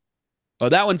 Oh,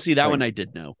 that one. See, that one I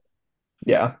did know.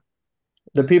 Yeah.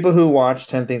 The people who watched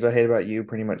 10 Things I Hate About You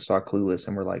pretty much saw Clueless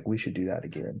and were like, we should do that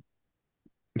again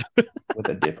with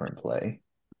a different play.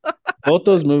 Both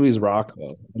those movies rock,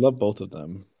 though. I love both of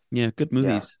them. Yeah, good movies.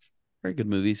 Yeah. Very good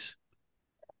movies.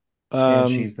 And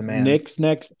She's the Man. Nick's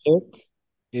next pick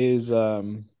is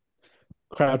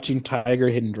Crouching Tiger,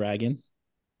 Hidden Dragon.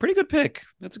 Pretty good pick.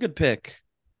 That's a good pick.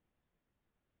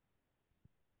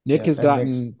 Nick has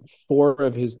gotten 4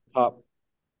 of his top.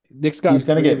 Nick's got. He's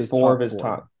going to get 4 of his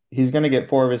top. He's going to get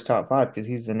 4 of his top 5 because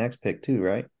he's the next pick too,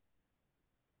 right?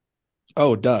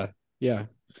 Oh, duh. Yeah.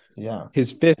 Yeah.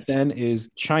 His 5th then is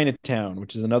Chinatown,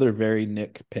 which is another very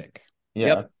Nick pick. Yeah.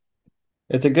 Yep.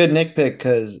 It's a good Nick pick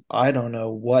because I don't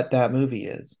know what that movie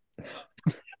is.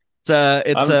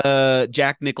 It's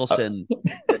Jack Nicholson.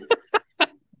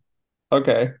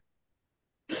 Okay.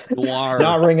 Noir.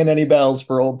 Not ringing any bells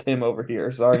for old Tim over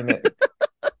here. Sorry, Nick.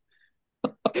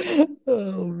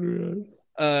 Oh man.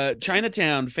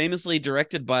 Chinatown, famously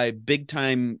directed by big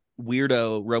time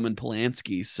weirdo Roman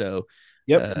Polanski. So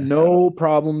yep, no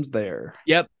problems there.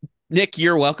 Yep. Nick,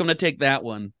 you're welcome to take that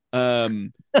one.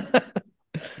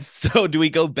 So do we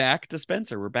go back to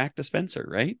Spencer? We're back to Spencer,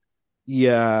 right?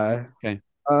 Yeah. Okay.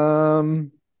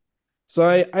 So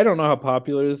I don't know how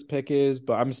popular this pick is,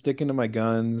 but I'm sticking to my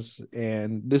guns,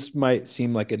 and this might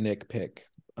seem like a Nick pick.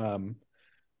 Um,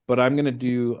 but I'm gonna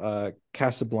do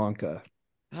Casablanca.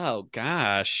 Oh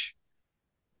gosh.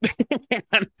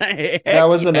 That Heck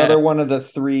was yeah. another one of the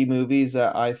three movies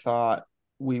that I thought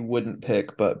we wouldn't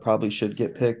pick, but probably should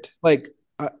get picked. Like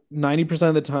 90%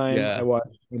 of the time I Yeah.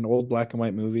 watch an old black and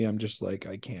white movie, I'm just like,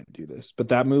 I can't do this. But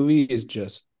that movie is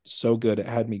just so good. It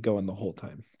had me going the whole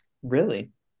time.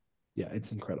 Really? Yeah,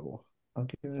 it's incredible. I'll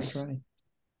give it a try.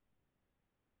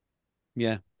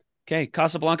 Yeah. Okay.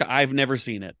 Casablanca. I've never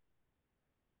seen it.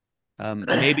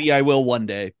 Maybe I will one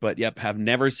day, but yep, have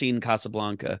never seen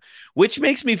Casablanca, which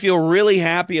makes me feel really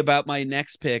happy about my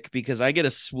next pick because I get to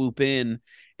swoop in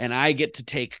and I get to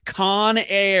take Con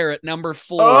Air at number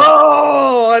 4.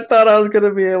 Oh, I thought I was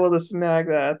gonna be able to snag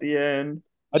that at the end.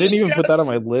 I didn't even put that on Yes.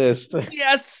 my list.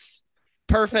 Yes.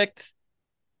 Perfect.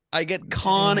 I get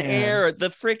Con Man, Air, the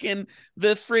freaking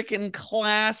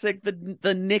classic,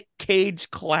 the Nick Cage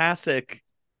classic.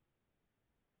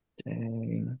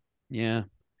 dang. Yeah.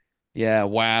 Yeah,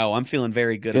 wow. I'm feeling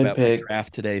very good Good about my pick.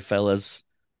 draft today, fellas.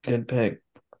 Good pick.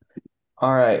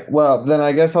 All right. Well, then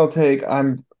I guess I'll take.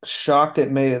 I'm shocked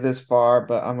it made it this far,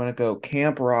 but I'm gonna go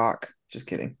Camp Rock. Just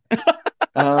kidding.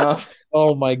 Uh,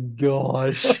 Oh my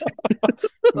gosh.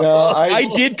 no, I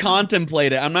did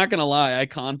contemplate it. I'm not gonna lie, I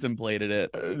contemplated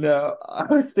it. no, I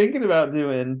was thinking about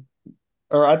doing,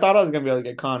 or I thought I was gonna be able to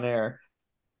get Con Air.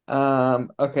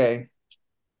 Okay.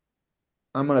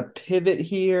 I'm gonna pivot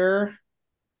here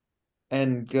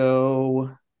and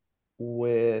go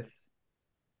with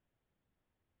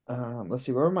let's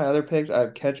see, where are my other picks? I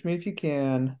have Catch Me If You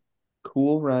Can,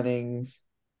 Cool Runnings,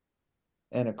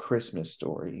 and A Christmas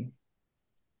Story.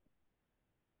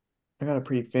 I got a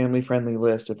pretty family friendly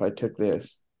list if I took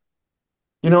this.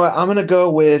 You know what? I'm gonna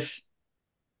go with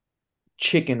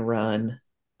Chicken Run.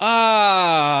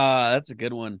 Ah, that's a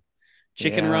good one.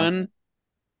 Chicken Yeah, Run.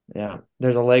 yeah.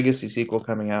 There's a legacy sequel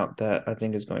coming out that I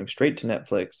think is going straight to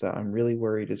Netflix that I'm really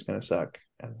worried is gonna suck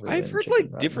and I've ruin heard Chicken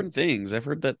like Run. different things. I've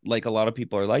heard that like a lot of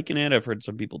people are liking it. I've heard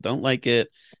some people don't like it.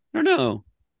 I don't know.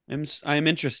 I'm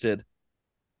interested.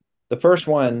 The first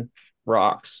one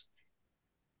rocks.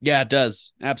 Yeah, it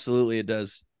does. Absolutely it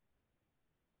does.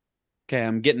 Okay,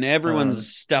 I'm getting everyone's Um,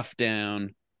 stuff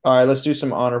down. all right, let's do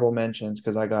some honorable mentions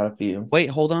because I got a few. Wait,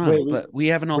 hold on. Wait, But we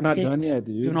haven't all we're not done picked. yet,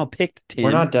 We haven't dude. all picked,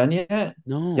 We're Tim. not done yet. Yeah, we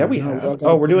No. No, we all have. got to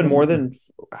Oh, we're pick doing one more more. than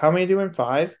how many doing?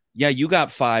 Five? Yeah, you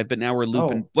got 5, but now we're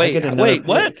looping. Oh, I Wait, get another wait,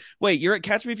 what? pick. Wait, you're at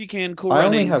Catch Me If You Can, Cool I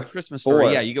only Runnings, A have Christmas Story.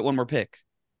 Yeah, four. you get one more pick.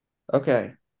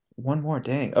 Okay. One more.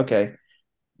 Dang. Okay.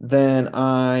 Then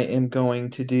I am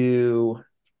going to do.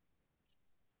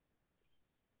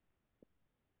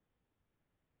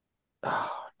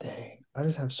 Oh, dang. I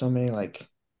just have so many like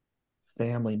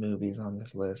family movies on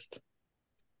this list.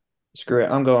 Screw it.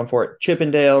 I'm going for it.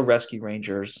 Chippendale Rescue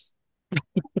Rangers.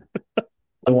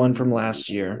 The one from last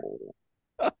year.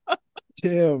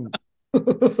 Tim,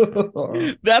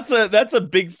 Yeah. That's a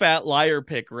big fat liar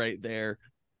pick right there.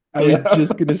 I was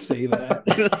just gonna say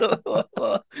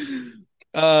that.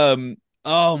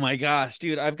 Oh my gosh,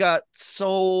 dude, I've got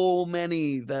so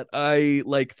many that I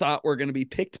like thought were gonna be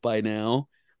picked by now.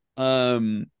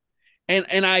 Um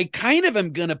and I kind of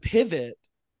am gonna pivot.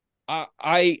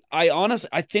 I honestly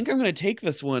I think I'm gonna take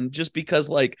this one just because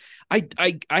like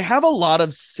I have a lot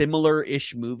of similar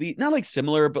ish movie, not like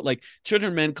similar, but like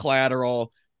Children of Men,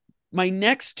 Collateral. My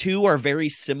next two are very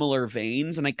similar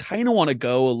veins, and I kind of want to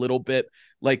go a little bit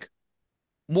like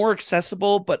more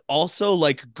accessible, but also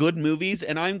like good movies.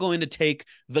 And I'm going to take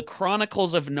The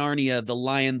Chronicles of Narnia, The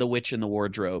Lion, the Witch, and the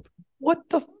Wardrobe. What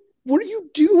the? What are you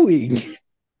doing?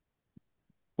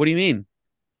 What do you mean?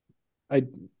 I.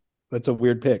 That's a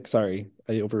weird pick. Sorry,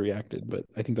 I overreacted, but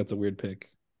I think that's a weird pick.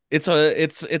 It's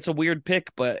a weird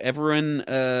pick, but everyone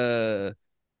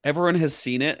has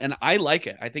seen it, and I like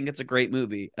it. I think it's a great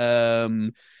movie.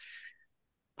 James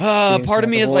Part of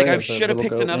me is like McAvoy I as the should have little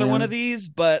picked goat another one of man. these,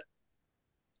 but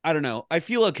I don't know. I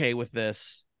feel okay with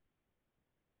this.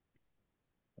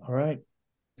 All right.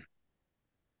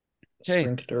 Okay,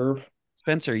 Sprinter.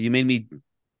 Spencer, you made me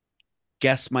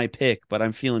guess my pick, but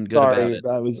I'm feeling good about Sorry, it.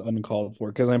 that was uncalled for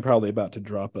because I'm probably about to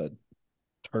drop a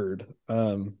turd.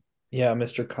 Yeah,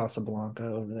 Mr. Casablanca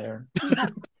over there.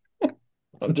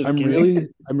 I'm just I'm kidding.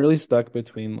 really stuck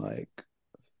between like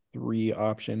three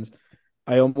options.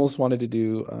 I almost wanted to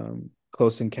do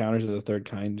Close Encounters of the Third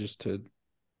Kind just to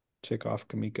tick off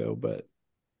Kamiko, but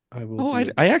I will Oh,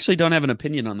 do. I actually don't have an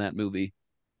opinion on that movie.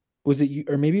 Was it you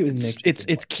or maybe it was It's Nick? it's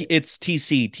it's it's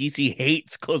TC. TC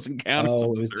hates Close Encounters of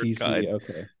Oh, it the was Third TC. Kind.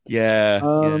 Okay. Yeah,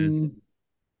 yeah. Um,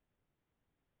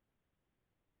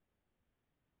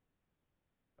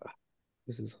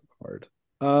 This is hard.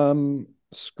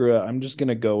 Screw it. I'm just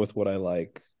gonna go with what I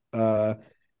like.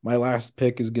 My last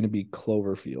pick is gonna be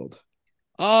Cloverfield.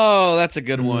 Oh, that's a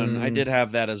good one. I Mm, did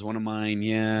have that as one of mine.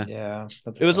 Yeah. yeah,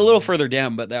 that's It was a fun little one. further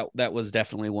down, but that was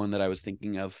definitely one that I was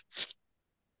thinking of.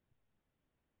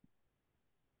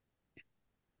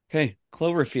 Okay,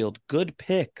 Cloverfield, good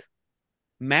pick.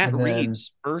 Matt And then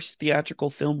Reeves' first theatrical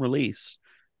film release.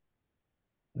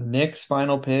 Nick's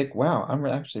final pick. Wow, I'm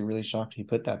actually really shocked he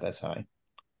put that high.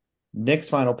 Nick's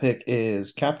final pick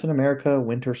is Captain America: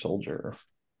 Winter Soldier.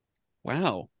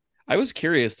 Wow. I was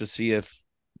curious to see if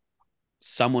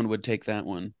someone would take that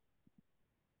one.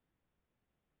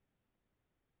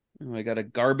 Oh, I got a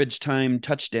garbage time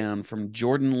touchdown from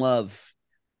Jordan Love.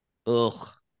 Ugh.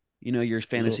 You know your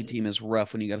fantasy Ugh. team is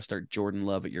rough when you got to start Jordan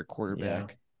Love at your Yeah.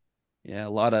 quarterback. Yeah, a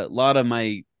lot of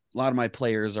my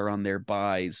players are on their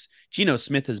buys. Geno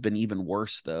Smith has been even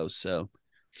worse though, so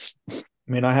I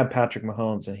mean, I have Patrick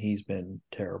Mahomes, and he's been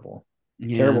terrible.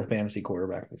 yeah. Terrible fantasy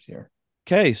quarterback this year.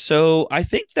 Okay, so I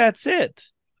think that's it.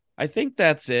 I think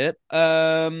that's it.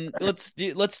 Let's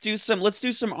do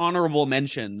some honorable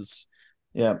mentions.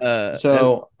 Yeah. And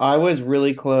So I was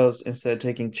really close. Instead of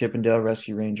taking Chippendale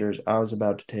Rescue Rangers, I was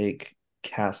about to take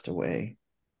Castaway.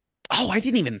 oh, I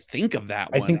didn't even think of that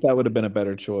I one. think that would have been a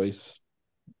better choice.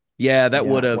 Yeah, that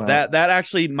Yeah, would have well, that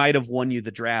actually might have won you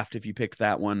the draft if you picked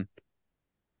that one.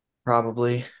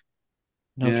 probably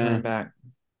no Yeah. turning back.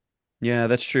 Yeah,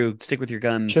 that's true. Stick with your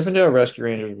guns. Chippendale Rescue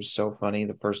Rangers was so funny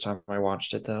the first time I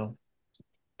watched it, though.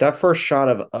 That first shot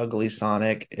of ugly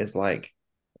Sonic is like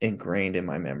ingrained in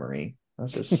my memory.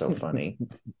 That's just so funny.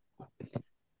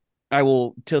 I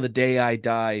will, till the day I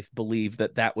die, believe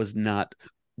that that was not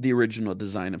the original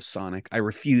design of Sonic. I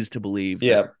refuse to believe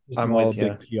Yeah, that. Just I'm all a with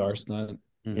you. big PR stunt.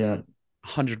 Yeah.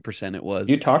 100% it was.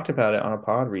 You talked about it on a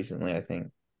pod recently, I think.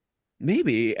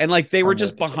 Maybe. And like they were I'm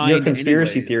just with your behind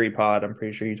conspiracy anyways. theory pod. I'm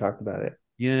pretty sure you talked about it.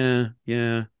 Yeah,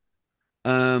 yeah.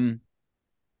 Um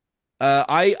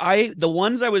the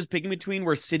ones I was picking between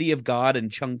were City of God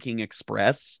and Chungking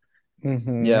Express.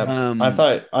 Mm-hmm. Yeah, Um I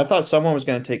thought someone was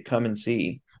going to take Come and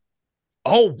See.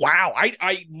 oh wow.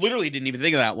 I literally didn't even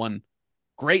think of that one.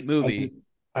 Great movie.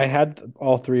 I had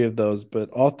all three of those, but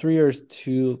all three are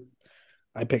too.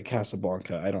 I picked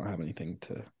Casablanca. I don't have anything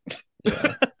to.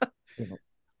 Yeah.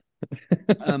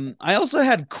 I also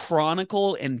had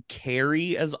Chronicle and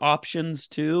Carrie as options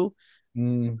too.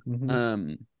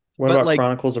 Mm-hmm. What But about like,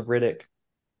 Chronicles of Riddick?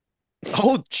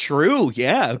 oh, true.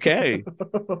 Yeah, okay.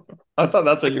 I thought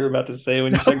that's what you were about to say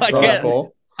when you said I can't.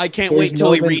 Chronicle. I can't There's wait till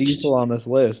no we Vin reach. Diesel on this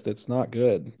list. It's not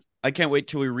good. I can't wait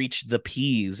till we reach the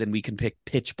P's and we can pick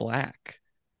Pitch Black,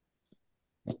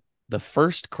 the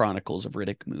first Chronicles of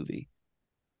Riddick movie.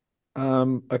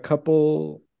 A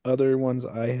couple other ones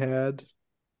I had.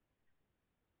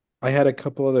 I had a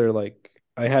couple other like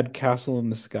I had Castle in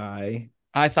the Sky.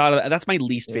 I thought that's my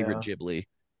least favorite Yeah. Ghibli.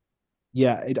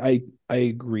 Yeah, I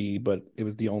agree, but it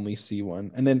was the only C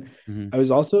one. And then Mhm. I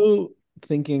was also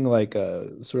thinking like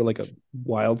a sort of like a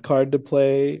wild card to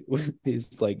play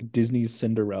is like Disney's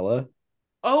Cinderella,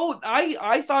 Oh,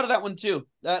 I thought of that one too.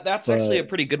 That's actually a but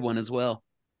pretty good one as well.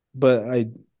 but I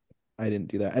didn't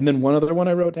do that. And then one other one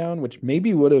I wrote down, which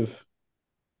maybe would have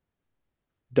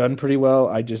done pretty well.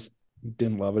 I just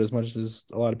didn't love it as much as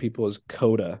a lot of people, is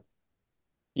Coda.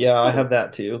 Yeah, I Oh, have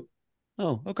that too.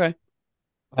 oh, okay.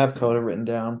 I have Coda written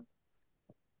down.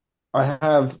 I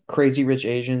have Crazy Rich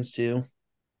Asians too.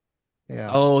 Yeah.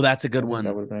 Oh, that's a I good think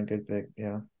that one. would have been a good pick.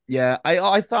 Yeah. Yeah,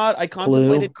 I thought I Clue.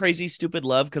 contemplated Crazy Stupid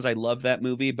Love because I love that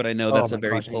movie, but I know Oh that's a my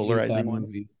very gosh, I hate that polarizing one.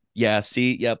 movie. Yeah,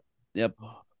 see, yep,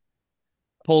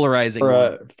 polarizing For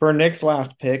one. for Nick's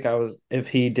last pick, I was if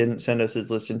he didn't send us his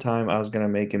list in time, I was gonna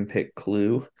make him pick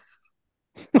Clue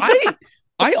I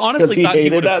I because honestly he thought he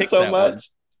hated would have that picked so that one. much.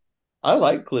 I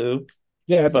like Clue,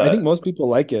 Yeah, I think but most people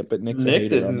like it, but Nick's a Nick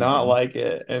hater did on that not one. like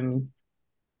it, and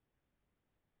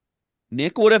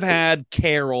Nick would have had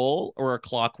Carol or A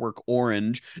Clockwork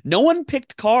Orange. No one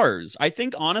picked Cars. I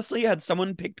think honestly, had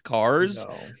someone picked Cars,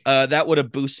 no. that would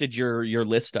have boosted your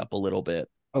list up a little bit.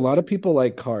 A lot of people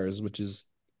like Cars, which is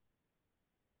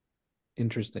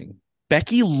interesting.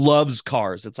 Becky loves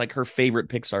Cars. It's like her favorite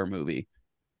Pixar movie.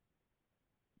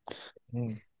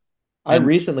 I And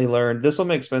recently learned this will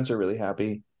make Spencer really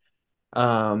happy.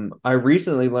 I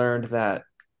recently learned that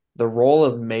the role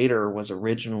of Mater was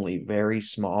originally very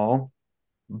small,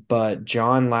 but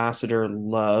John Lasseter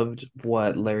loved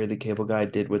what Larry the Cable Guy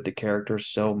did with the character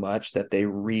so much that they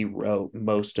rewrote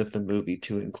most of the movie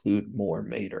to include more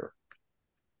Mater.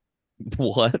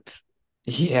 what?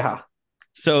 Yeah,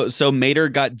 So Mater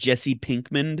got Jesse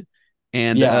Pinkman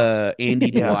and yeah,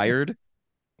 Andy yeah, Dwyer.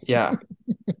 yeah.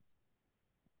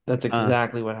 That's Uh,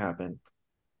 exactly what happened.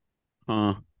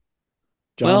 huh.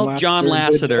 John Well, John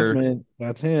Lasseter, Good Lasseter, Judgment.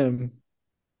 That's him.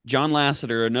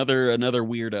 another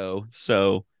weirdo.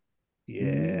 So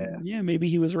Yeah, yeah, maybe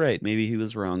he was right. Maybe he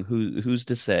was wrong. Who's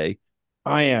to say?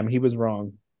 I am. He was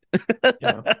wrong.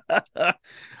 Yeah.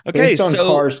 Okay, Based on so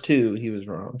Cars 2, he was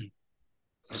wrong.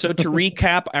 to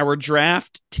recap our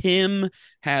draft, Tim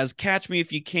has Catch Me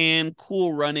If You Can,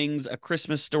 Cool Runnings, A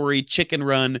Christmas Story, Chicken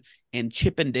Run, and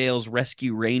Chippendales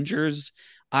Rescue Rangers.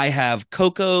 I have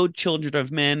Coco, Children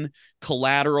of Men,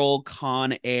 Collateral,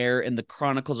 Con Air, and The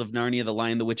Chronicles of Narnia, The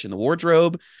Lion, the Witch, and the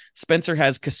Wardrobe. Spencer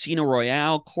has Casino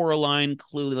Royale, Coraline,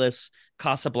 Clueless,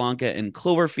 Casablanca, and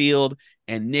Cloverfield.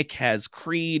 And Nick has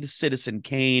Creed, Citizen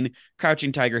Kane,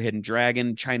 Crouching Tiger, Hidden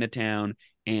Dragon, Chinatown,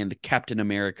 and Captain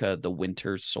America: The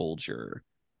Winter Soldier.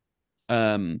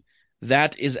 Um,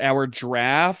 that is our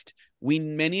draft.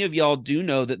 Many of y'all do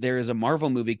know that there is a Marvel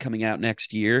movie coming out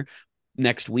next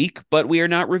week, but we are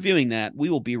not reviewing that. We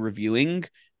will be reviewing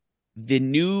the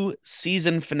new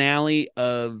season finale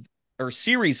of or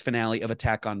series finale of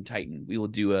Attack on Titan. We will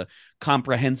do a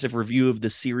comprehensive review of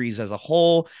the series as a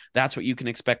whole. That's what you can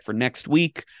expect for next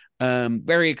week.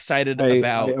 Very excited I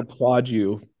about applaud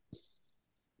you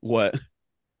what.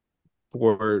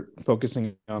 for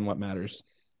focusing on what matters.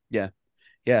 Yeah.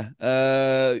 Yeah.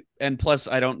 And plus,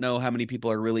 I don't know how many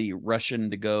people are really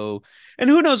rushing to go, and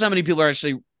who knows how many people are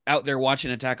actually out there watching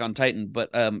Attack on Titan. But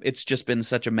it's just been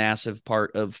such a massive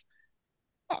part of.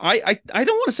 I don't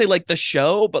want to say like the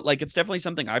show, but like it's definitely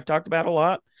something I've talked about a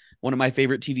lot. One of my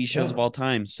favorite TV shows Yeah. of all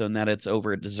time. So now that it's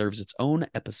over, it deserves its own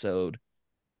episode.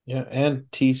 Yeah, and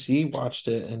TC watched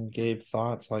it and gave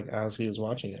thoughts like as he was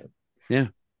watching it. Yeah,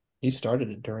 He started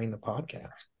it during the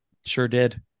podcast. sure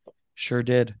did, sure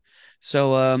did.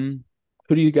 So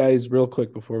Who do you guys, real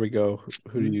quick before we go,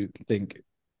 who do you think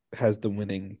has the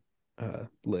winning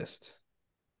list?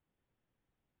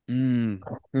 Man,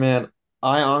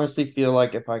 I honestly feel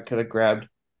like if I could have grabbed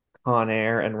Con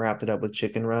Air and wrapped it up with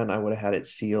Chicken Run, I would have had it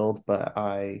sealed, but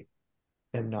I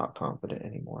am not confident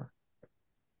anymore.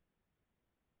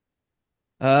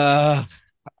 Uh,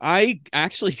 I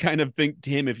actually kind of think,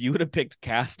 Tim, if you would have picked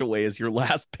Castaway as your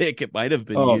last pick, it might have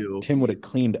been Oh, you. Tim would have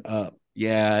cleaned up.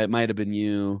 Yeah, it might have been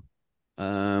you.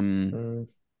 Mm.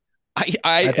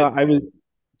 I thought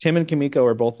Tim and Kimiko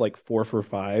are both like 4 for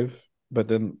 5, but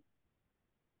then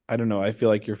I don't know. I feel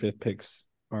like your fifth picks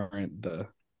aren't the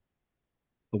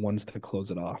ones to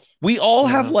close it off. We all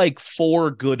have Yeah. like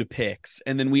 4 good picks,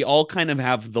 and then we all kind of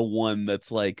have the one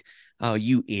that's like, oh,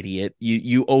 you idiot.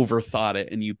 You overthought it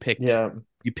and you picked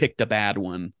a bad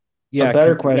one. Yeah, A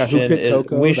better who question picked is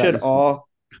Coco?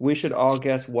 we should all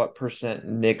guess what percent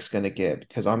Nick's gonna get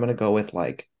because I'm gonna go with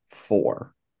like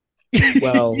 4.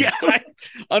 Well, yeah.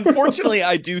 Unfortunately,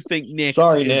 I do think Nick's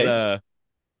Sorry, is Nick.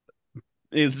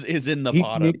 is in the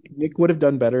bottom. Nick would have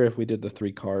done better if we did the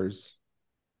 3 cars.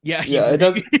 Yeah, Yeah, it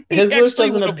does. His list actually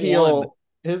doesn't would have won. appeal.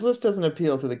 His list doesn't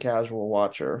appeal to the casual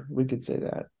watcher. We could say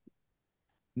that.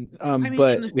 But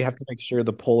mean, we have to make sure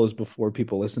the poll is before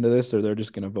people listen to this, or they're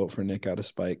just going to vote for Nick out of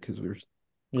spite because we were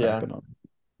Yeah, crapping on him.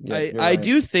 yeah, I you're I right.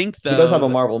 do think He does have though a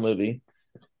Marvel movie.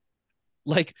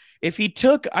 like if he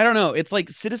took, I don't know, it's like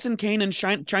Citizen Kane and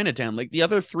Chinatown. Like the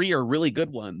other 3 are really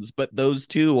good ones, but those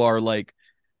 2 are like,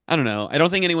 I don't know. I don't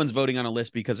think anyone's voting on a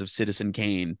list because of Citizen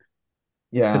Kane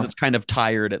because Yeah. it's kind of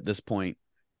tired at this point.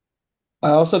 I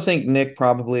also think Nick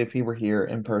probably, if he were here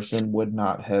in person, would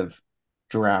not have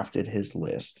drafted his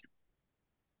list.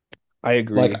 I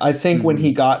agree. Like, I think when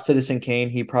he Mhm. got Citizen Kane,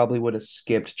 he probably would have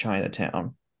skipped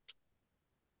Chinatown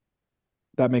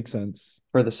That makes sense.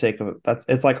 for the sake of it.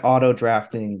 It's like auto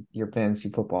drafting your fantasy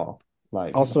football.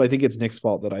 Like, Also, I think it's Nick's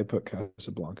fault that I put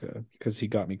Casablanca because he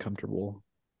got me comfortable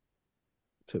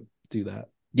to do that.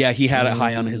 Yeah, he had it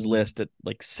high on his list at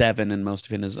like 7, and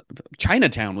most of his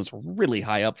Chinatown was really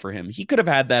high up for him. He could have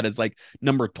had that as like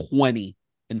number 20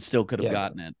 and still could have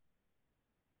gotten it.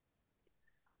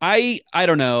 I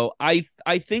don't know. I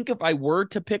think if I were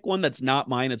to pick one that's not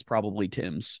mine, it's probably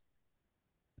Tim's.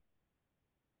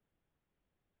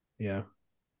 Yeah.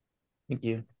 Thank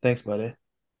you. Thanks, buddy.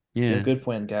 You're Yeah. a good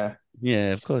friend, guy.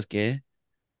 Yeah, of course, gay.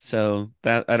 So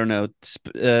that I don't know.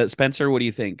 Spencer, what do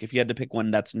you think? If you had to pick one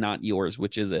that's not yours,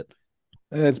 which is it?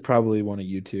 It's probably one of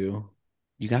you two.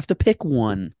 You have to pick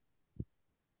one.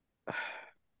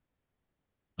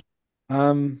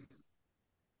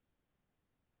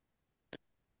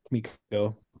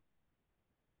 Kimiko.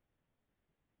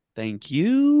 Thank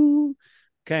you.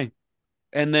 Okay.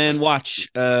 And then watch.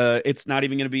 It's not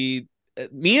even going to be.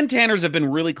 Me and Tanner's have been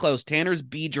really close. Tanner's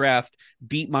B draft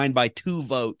beat mine by 2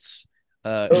 votes.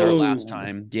 in our last Oh.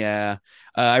 time. Yeah.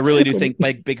 I really do think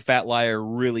like Big Fat Liar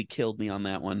really killed me on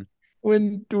that one.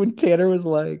 When Tanner was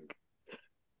like,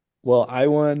 "Well, I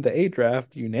won the A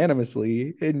draft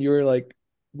unanimously," and you were like,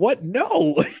 "What?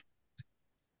 No."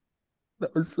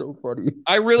 That was so funny.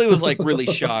 I really was like really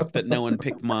shocked that no one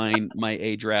picked my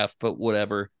A draft, but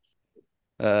whatever.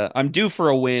 I'm due for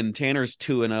a win. Tanner's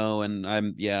 2-0,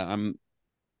 and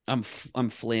I'm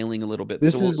flailing a little bit.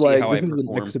 So we'll see how I This is an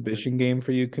perform. exhibition game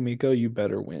for you, Kamiko. You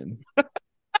better win.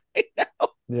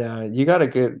 Yeah, you got a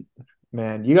good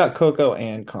man. You got Coco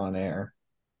and Con Air.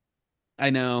 I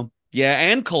know. Yeah,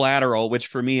 and Collateral, which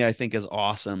for me I think is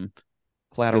awesome.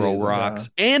 Collateral is rocks.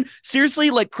 And seriously,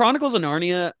 like Chronicles of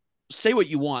Narnia, say what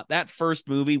you want. That first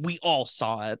movie, we all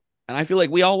saw it. And I feel like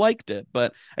we all liked it.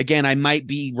 But again, I might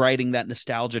be riding that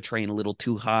nostalgia train a little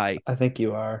too high. I think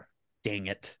you are. Dang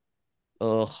it.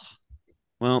 Ugh.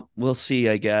 Well, we'll see,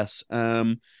 I guess.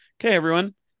 Okay,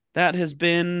 everyone. That has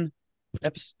been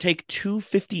take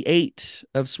 258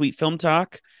 of Sweet Film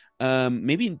Talk.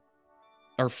 Maybe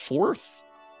our fourth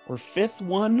or fifth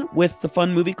one with the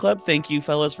Fun Movie Club. Thank you,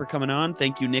 fellas, for coming on.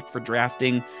 Thank you, Nick, for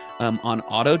drafting on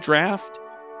Auto Draft.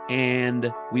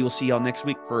 And we will see y'all next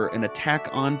week for an Attack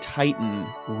on Titan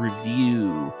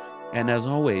review. And as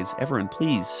always, everyone,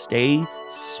 please stay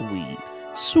sweet.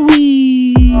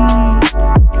 Sweet.